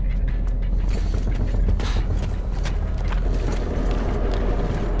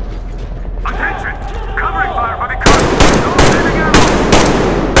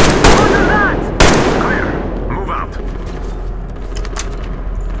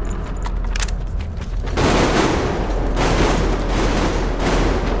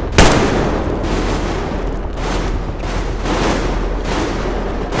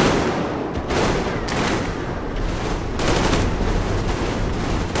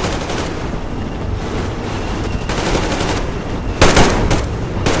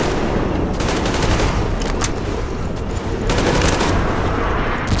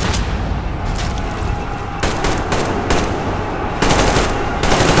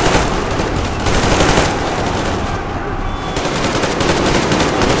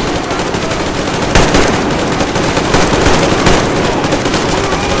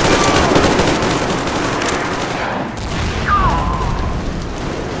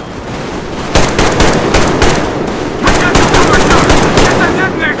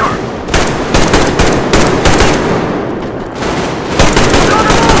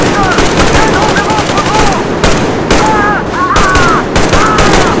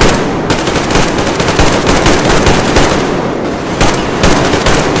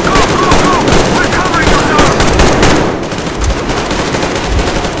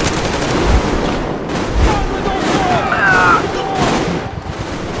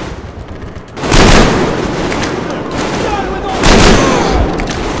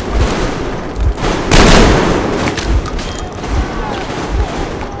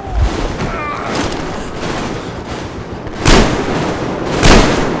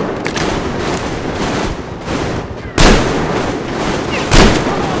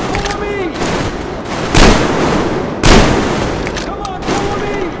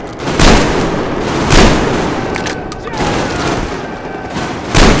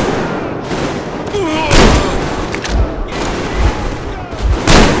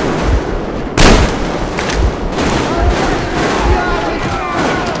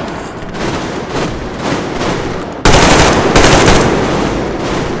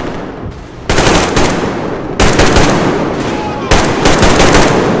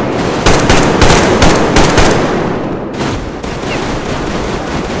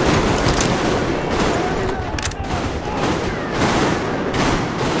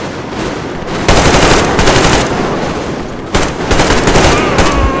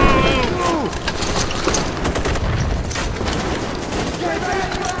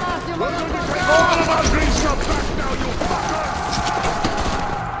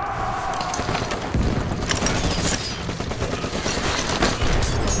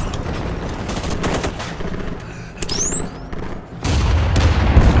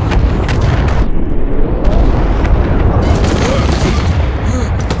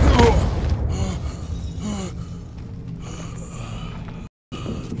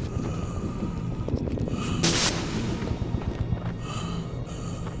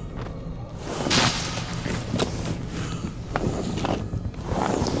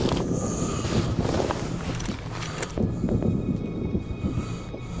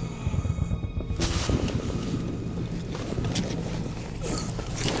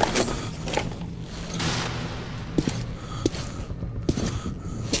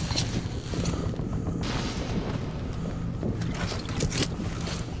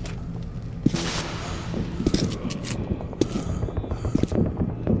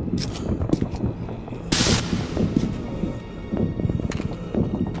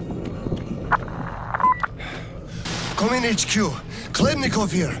 Come in, HQ.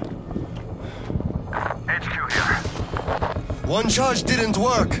 Khlebnikov here. HQ here. One charge didn't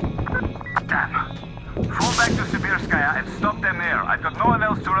work. Damn. Fall back to Sibirskaya and stop them there. I've got no one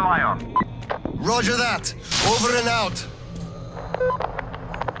else to rely on. Roger that. Over and out.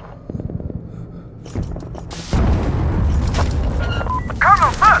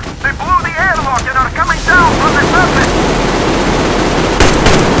 Colonel, sir! They blew the airlock and are coming down from the surface!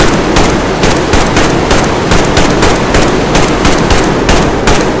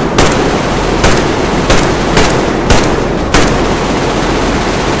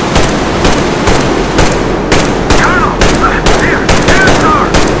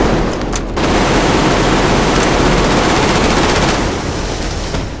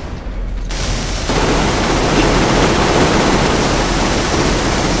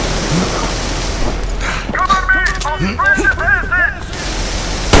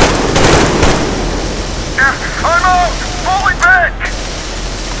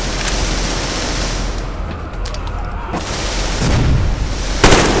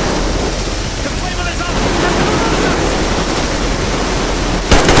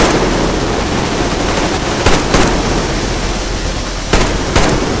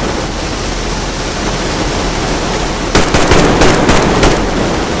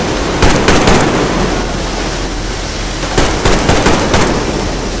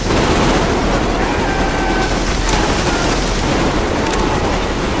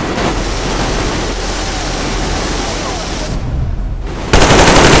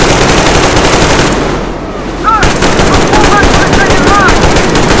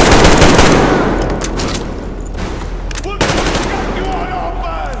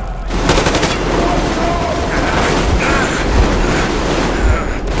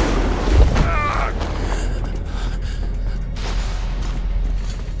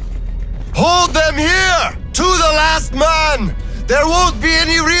 There won't be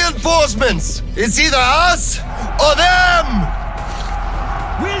any reinforcements! It's either us or them!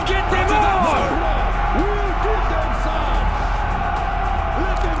 We'll get them all! We'll get them, son!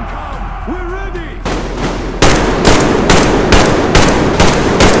 Let them come! We're ready!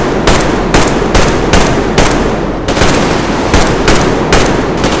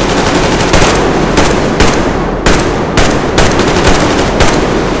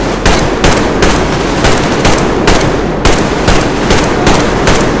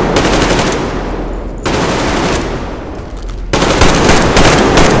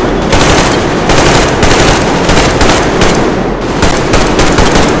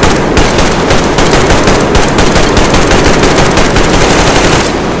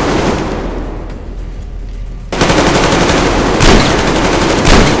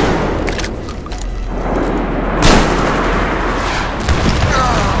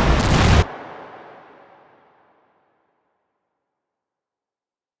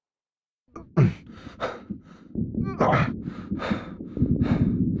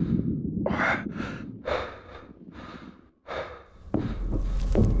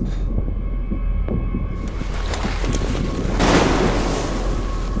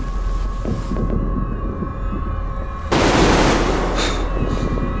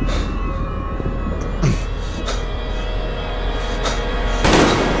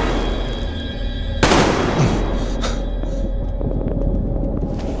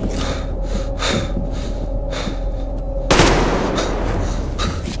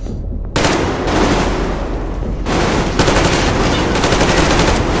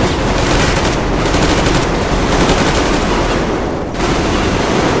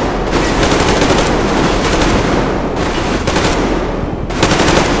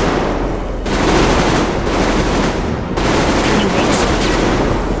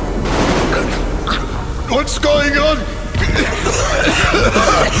 What's going on?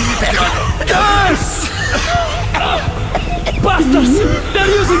 Gas! Bastards! They're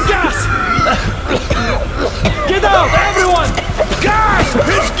using gas! Get out, everyone! Gas!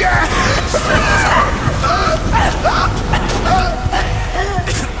 It's gas!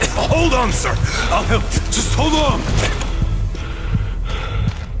 Hold on, sir. I'll help. Just hold on.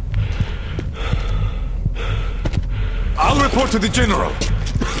 I'll report to the general.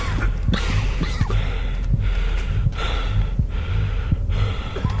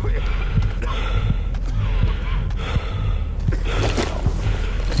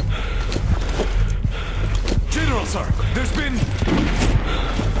 General, sir, there's been...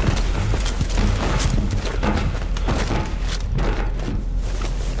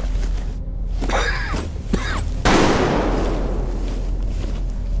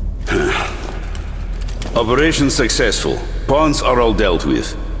 Operation successful. Pawns are all dealt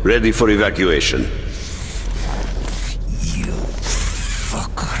with. Ready for evacuation.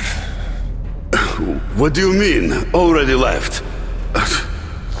 What do you mean, already left?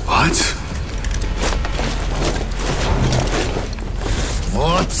 What?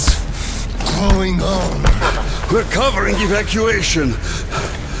 What's going on? We're covering evacuation.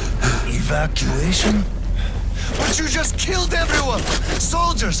 Evacuation? But you just killed everyone!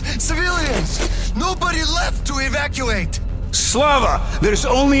 Soldiers, civilians! Nobody left to evacuate! Slava, there's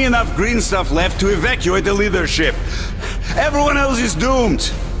only enough green stuff left to evacuate the leadership. Everyone else is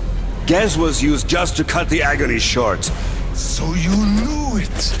doomed. Gas was used just to cut the agony short. So you knew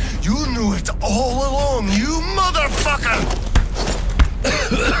it! You knew it all along, you motherfucker!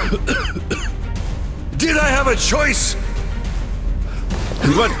 Did I have a choice?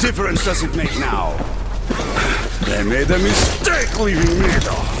 And what difference does it make now? They made a mistake leaving me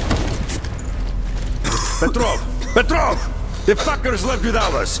though. Petrov! The fuckers left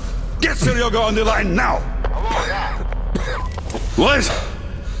without us! Get Seryoga on the line now! What?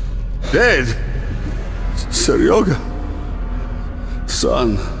 Dead? Seryoga?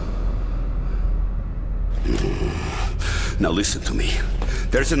 Son? Now listen to me.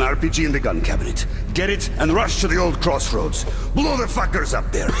 There's an RPG in the gun cabinet. Get it and rush to the old crossroads. Blow the fuckers up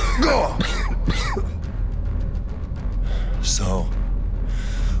there. Go! So,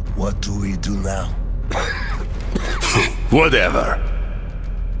 what do we do now? Whatever.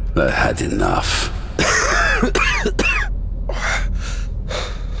 I had enough.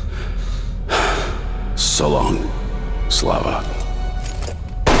 So long, Slava.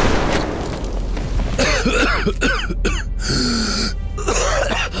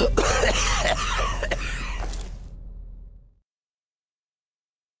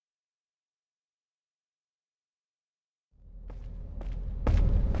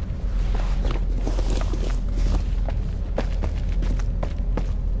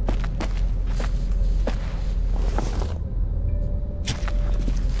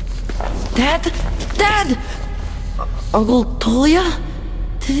 Dad! Uncle Tolia?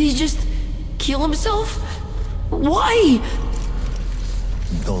 Did he just kill himself? Why?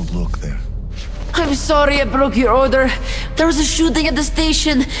 Don't look there. I'm sorry I broke your order. There was a shooting at the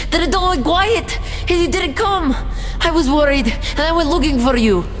station. Then it all went quiet, and you didn't come. I was worried, and I went looking for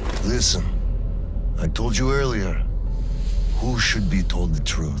you. Listen, I told you earlier, who should be told the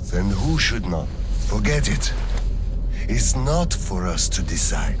truth and who should not. Forget it. It's not for us to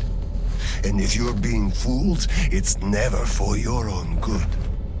decide. And if you're being fooled, it's never for your own good.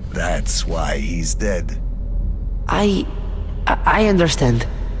 That's why he's dead. I understand.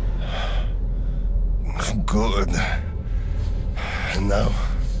 Good. And now,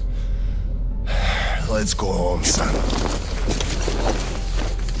 let's go home, son.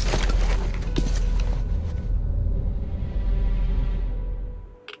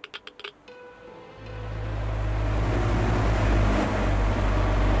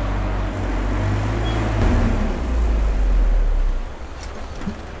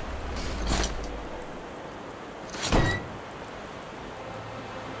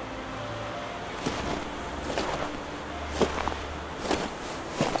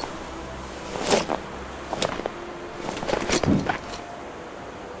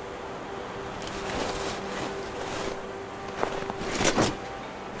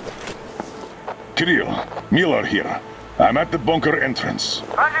 Kirill, Miller here. I'm at the bunker entrance.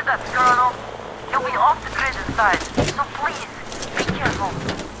 Roger that, Colonel. You'll be off the grid inside, so please, be careful.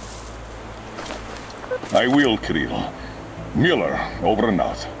 I will, Kirill. Miller, over and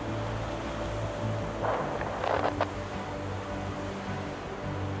out.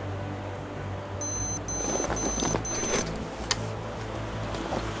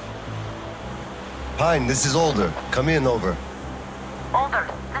 Pine, this is Older. Come in, over. Older,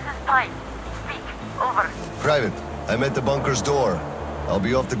 this is Pine. Speak, over. Private, I'm at the bunker's door. I'll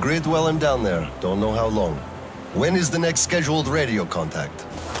be off the grid while I'm down there. Don't know how long. When is the next scheduled radio contact?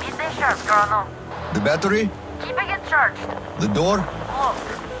 Midday sharp, Colonel. The battery? Keeping it charged. The door? Look,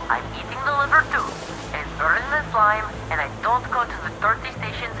 I'm eating the liver too, and burning the slime, and I don't go to the dirty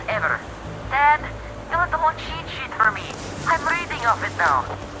stations ever. Dad, you left a whole cheat sheet for me. I'm reading off it now.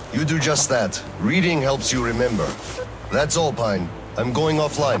 You do just that. Reading helps you remember. That's all, Pine. I'm going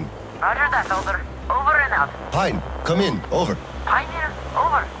offline. Roger that, Older. Over and out. Pine, come in. Over. Pine here.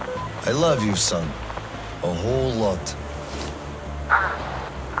 Over. I love you, son. A whole lot.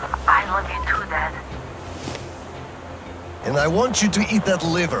 I love you too, Dad. And I want you to eat that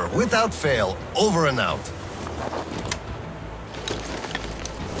liver, without fail. Over and out.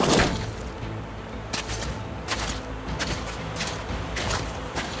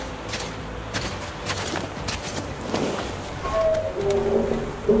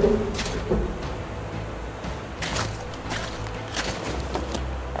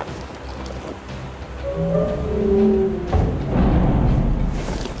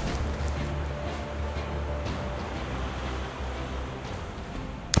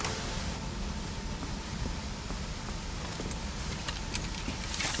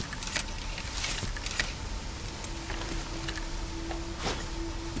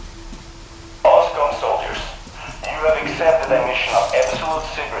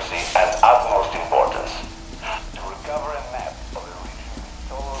 secrecy and utmost importance. To recover a map of the region's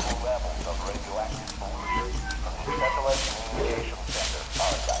tolerable levels of radioactive pollution from the Satellite Communication Center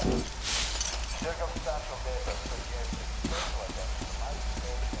archive. Circumstantial data suggests that special attention must be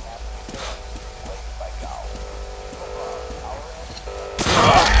paid to massive failures related by Gao.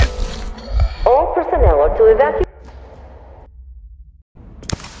 All personnel are to evacuate.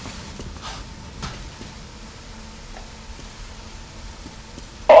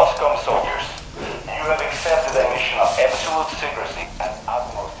 OSCOM soldiers, you have accepted a mission of absolute secrecy and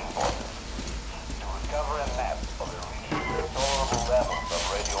utmost importance. To recover a map of the region's tolerable levels of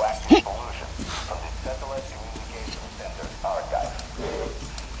radioactive pollution from the Satellite Communication Center archive.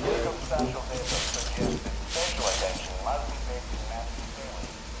 Circumstantial data suggests that special attention must be paid to massive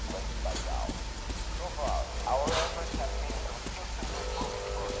failures related by Gao. So far, our efforts have been consistently moving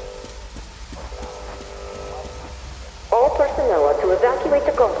forward. All personnel are to evacuate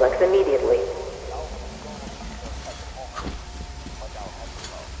the complex immediately.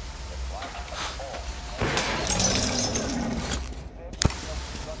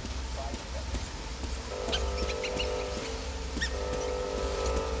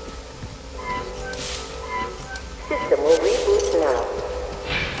 System will reboot now.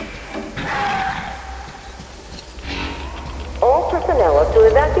 All personnel are to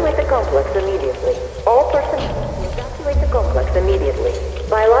evacuate the complex immediately. All personnel to evacuate the complex immediately.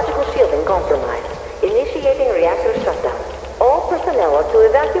 Biological shielding compromised. Initiating reactor shutdown. All personnel are to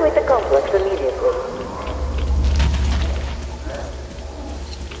evacuate the complex immediately.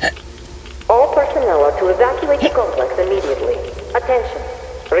 All personnel are to evacuate the complex immediately. Attention.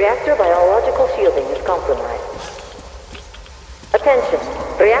 Reactor biological shielding is compromised. Attention.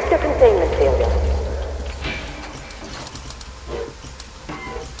 Reactor containment failure.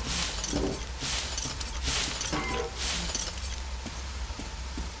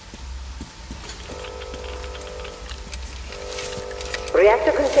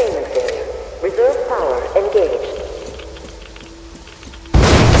 Reactor containment failure. Reserve power engaged.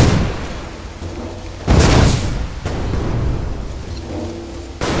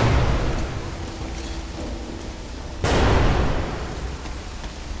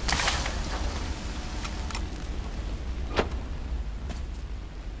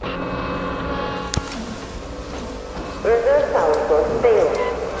 Reserve power source failing.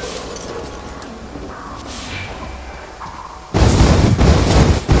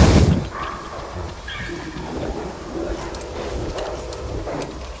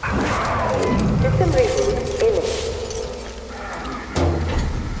 System reboot imminent.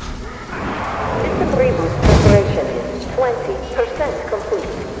 System reboot preparation is 20% complete.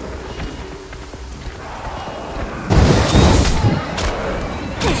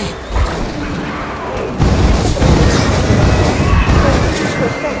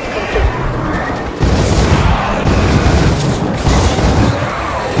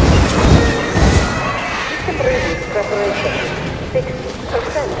 Preparation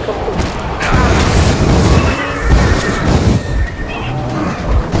 60% complete.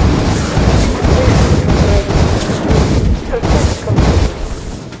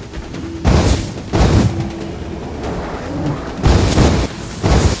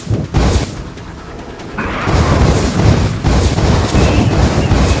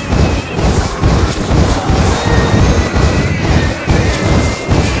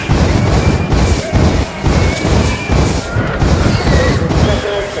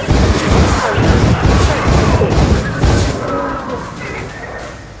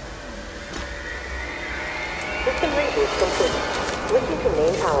 System reboot complete. Switching to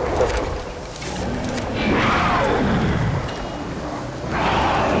main power source.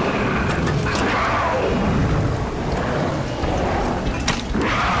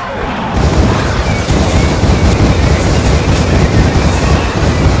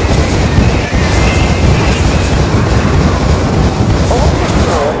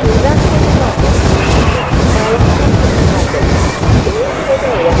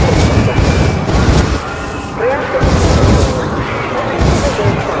 Reactor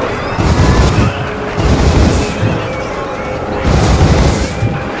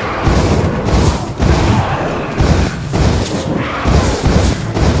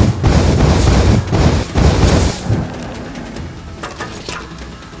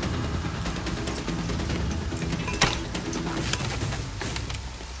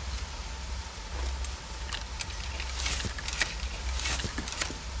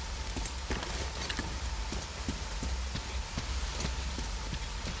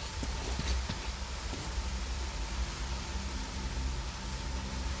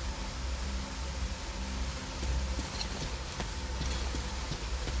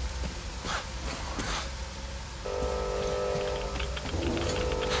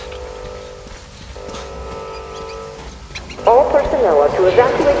All personnel are to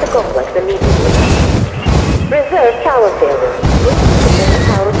evacuate the complex immediately. Reserve power failure.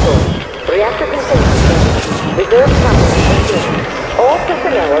 Power source. Reactor containment. Reserve power failure. All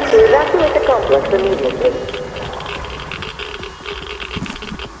personnel are to evacuate the complex immediately.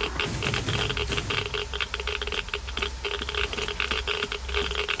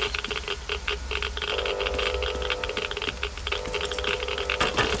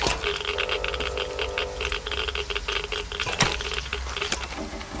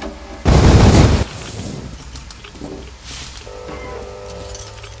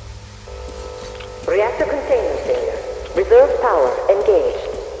 Reactor containment failure. Reserve power engaged.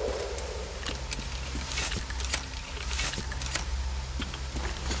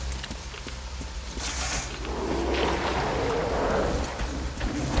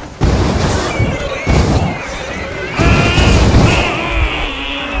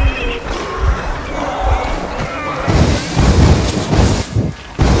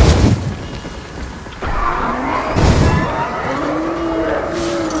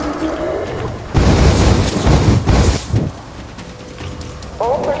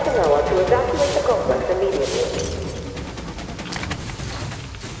 All personnel are to evacuate the complex immediately.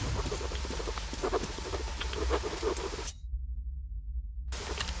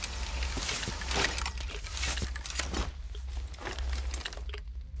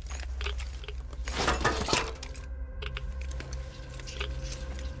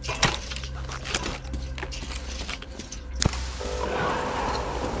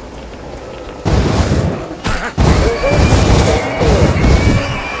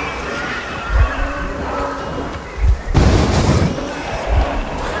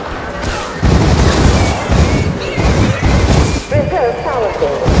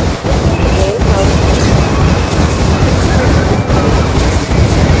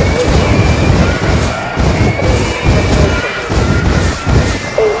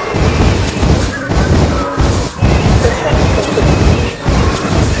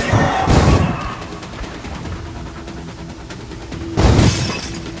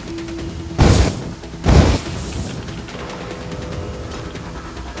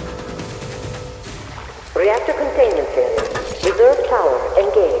 Reactor containment failure. Reserve power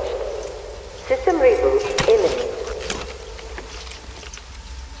engaged. System reboot imminent.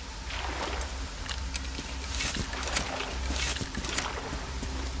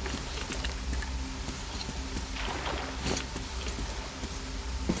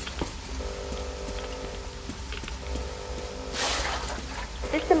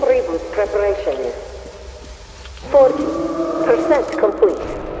 System reboot preparation is 40% complete.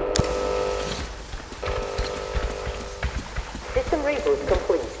 System reboot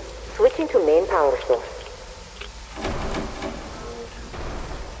complete. Switching to main power source.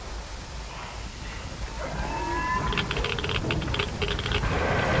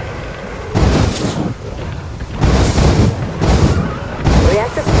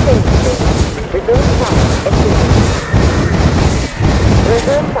 Reactor containment. Reserve power activated.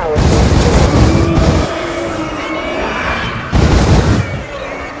 Reserve power source.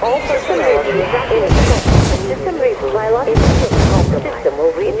 All personnel are evacuated. System reboot. System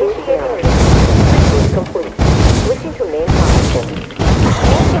will reinitiate. Reboot complete. Switching to main power source.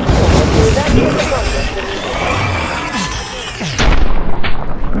 All personnel are to evacuate the complex.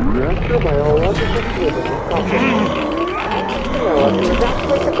 Reactor biological shielding is compromised. Personnel are to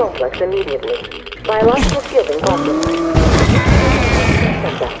evacuate the complex immediately. Biological shielding compromised.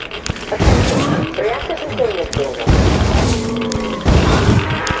 Reactor containment failure.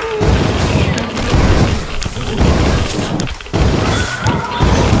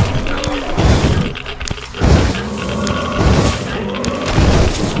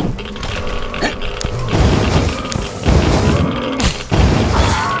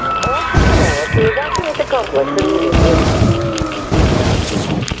 Complex immediately.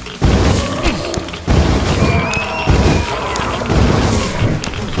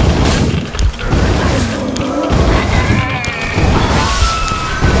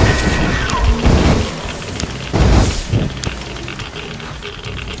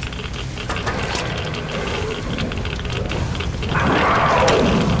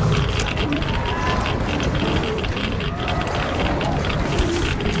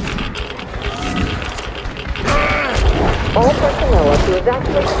 All personnel are to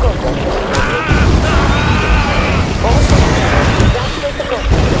evacuate the complex. All personnel are to evacuate the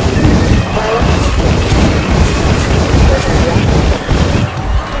complex.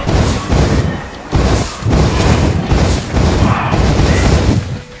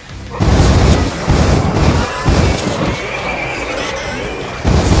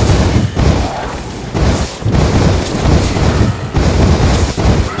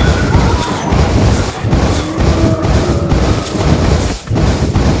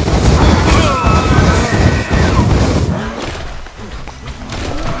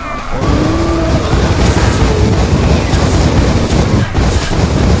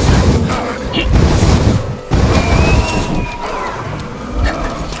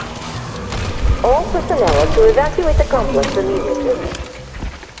 to evacuate the complex immediately.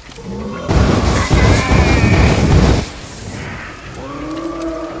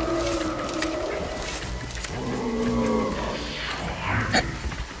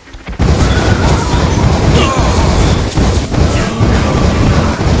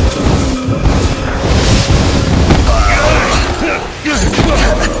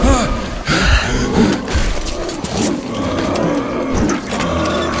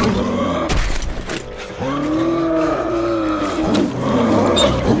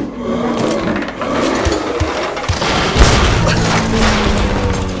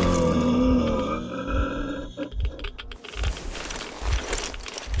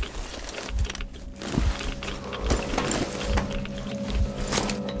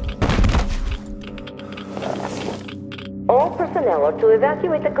 All personnel are to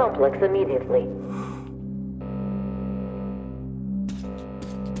evacuate the complex immediately.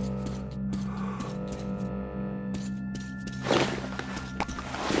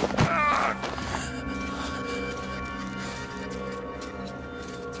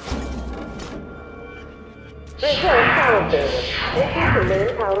 Reserve power failure. Switching to main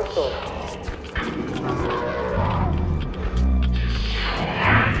power source.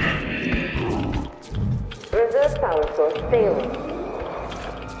 Reserve power source failing.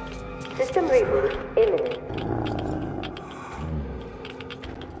 System reboot imminent.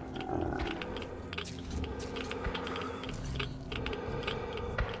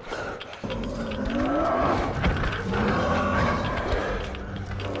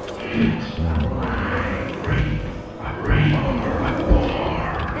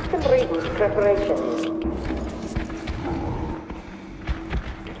 System reboot preparation.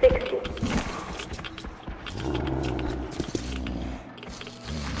 60.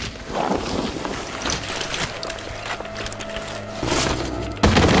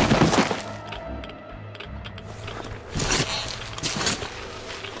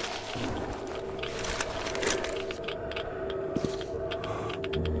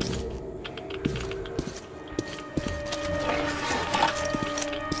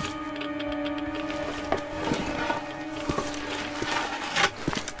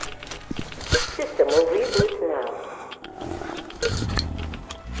 System will reboot now.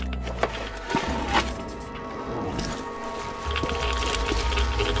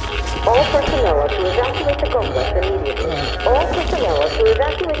 All personnel are to evacuate the complex immediately. All personnel are to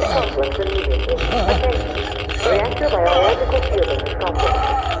evacuate the complex immediately. Attention. Reactor biological shielding is complex.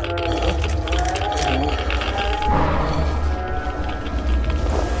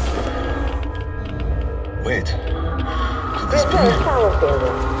 Wait. Reserve power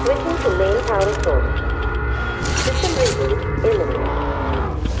failure. Switching to main power source. System reboot imminent.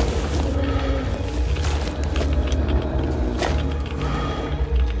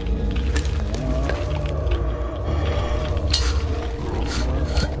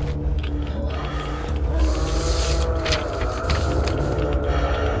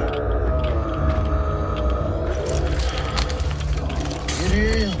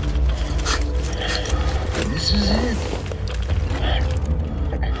 Real. This is it.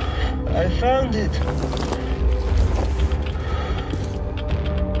 I found it.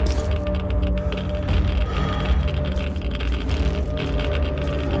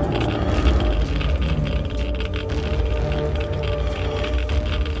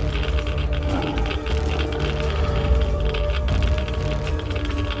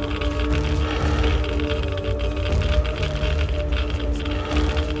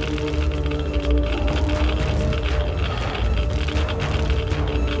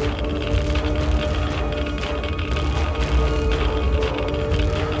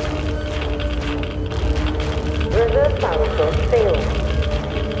 Reserve power source failing.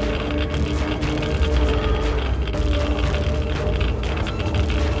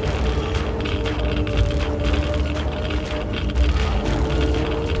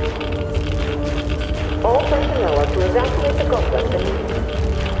 All personnel are to evacuate the complex immediately.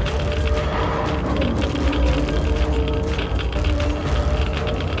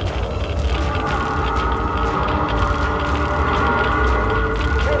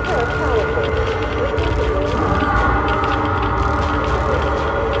 Reserve power failure.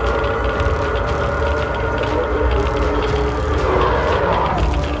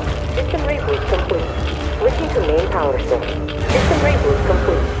 System reboot complete. Switching to main power source. System reboot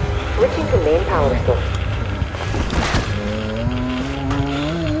complete. Switching to main power source.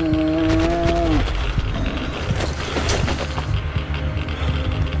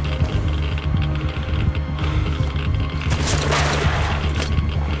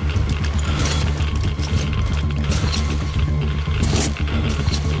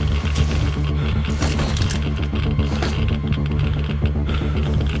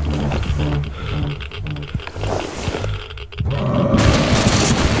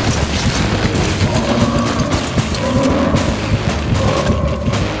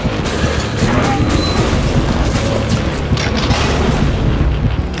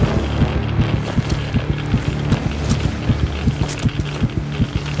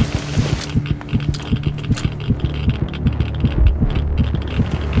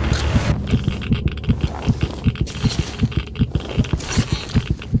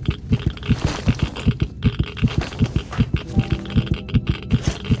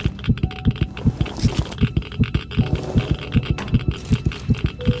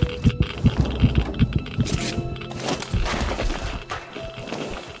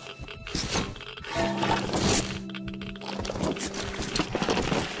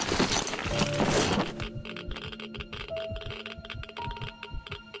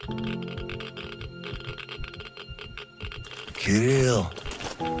 Kirill,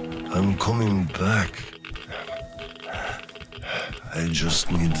 I'm coming back. I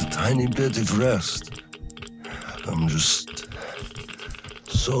just need a tiny bit of rest. I'm just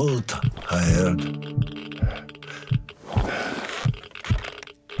so tired.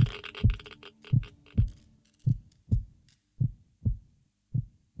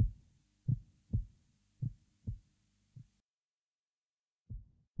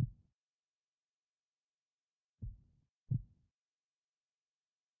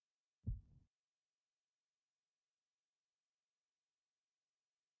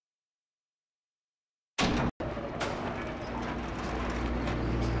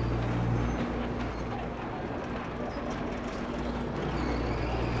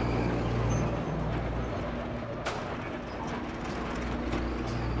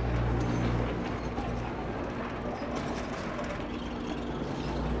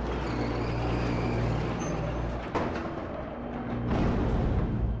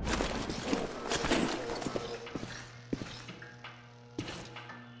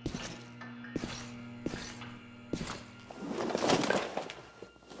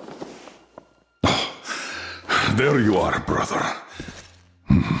 There you are, brother.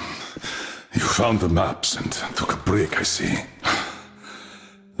 You found the maps and took a break, I see.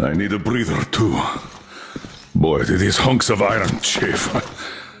 I need a breather, too. Boy, do these hunks of iron chafe.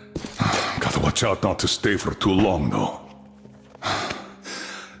 Gotta watch out not to stay for too long, though.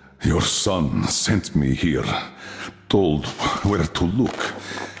 Your son sent me here, told where to look.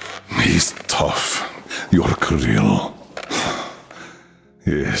 He's tough, your Kirill.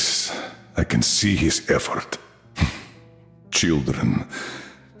 Yes, I can see his effort. Children,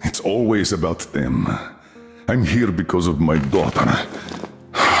 it's always about them. I'm here because of my daughter.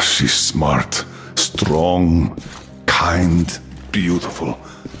 She's smart, strong, kind, beautiful.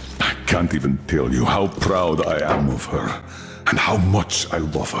 I can't even tell you how proud I am of her and how much I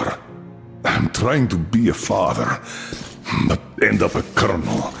love her. I'm trying to be a father, but end up a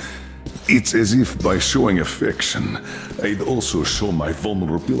colonel. It's as if by showing affection, I'd also show my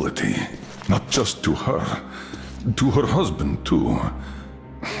vulnerability, not just to her, to her husband, too.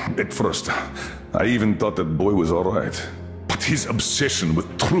 At first, I even thought that boy was alright. But his obsession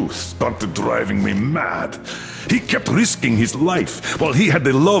with truth started driving me mad. He kept risking his life while he had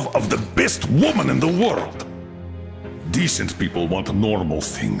the love of the best woman in the world. Decent people want normal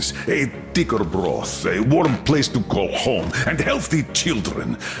things. A thicker broth, a warm place to call home, and healthy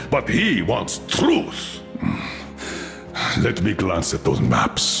children. But he wants truth. Let me glance at those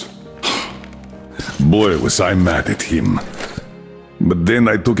maps. Boy, was I mad at him. But then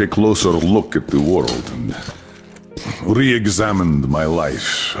I took a closer look at the world and re-examined my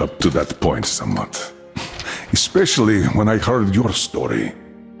life up to that point somewhat. Especially when I heard your story.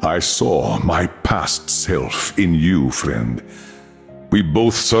 I saw my past self in you, friend. We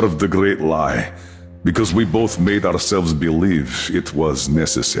both served the great lie because we both made ourselves believe it was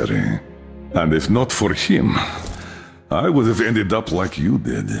necessary. And if not for him, I would have ended up like you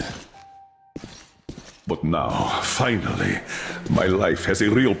did. But now, finally, my life has a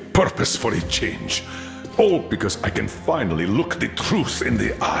real purpose for a change. All because I can finally look the truth in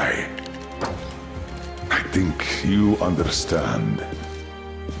the eye. I think you understand.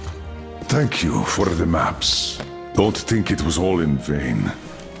 Thank you for the maps. Don't think it was all in vain.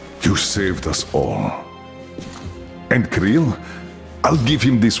 You saved us all. And Kirill, I'll give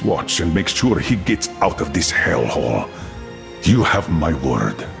him this watch and make sure he gets out of this hellhole. You have my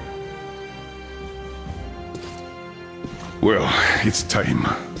word. Well, it's time.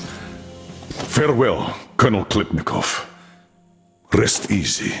 Farewell, Colonel Klipnikov. Rest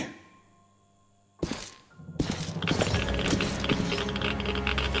easy.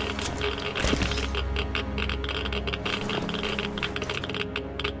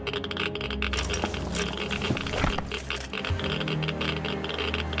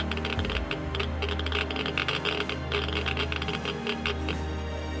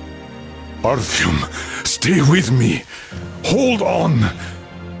 Artyom, stay with me. Hold on,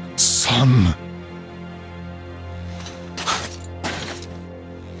 son.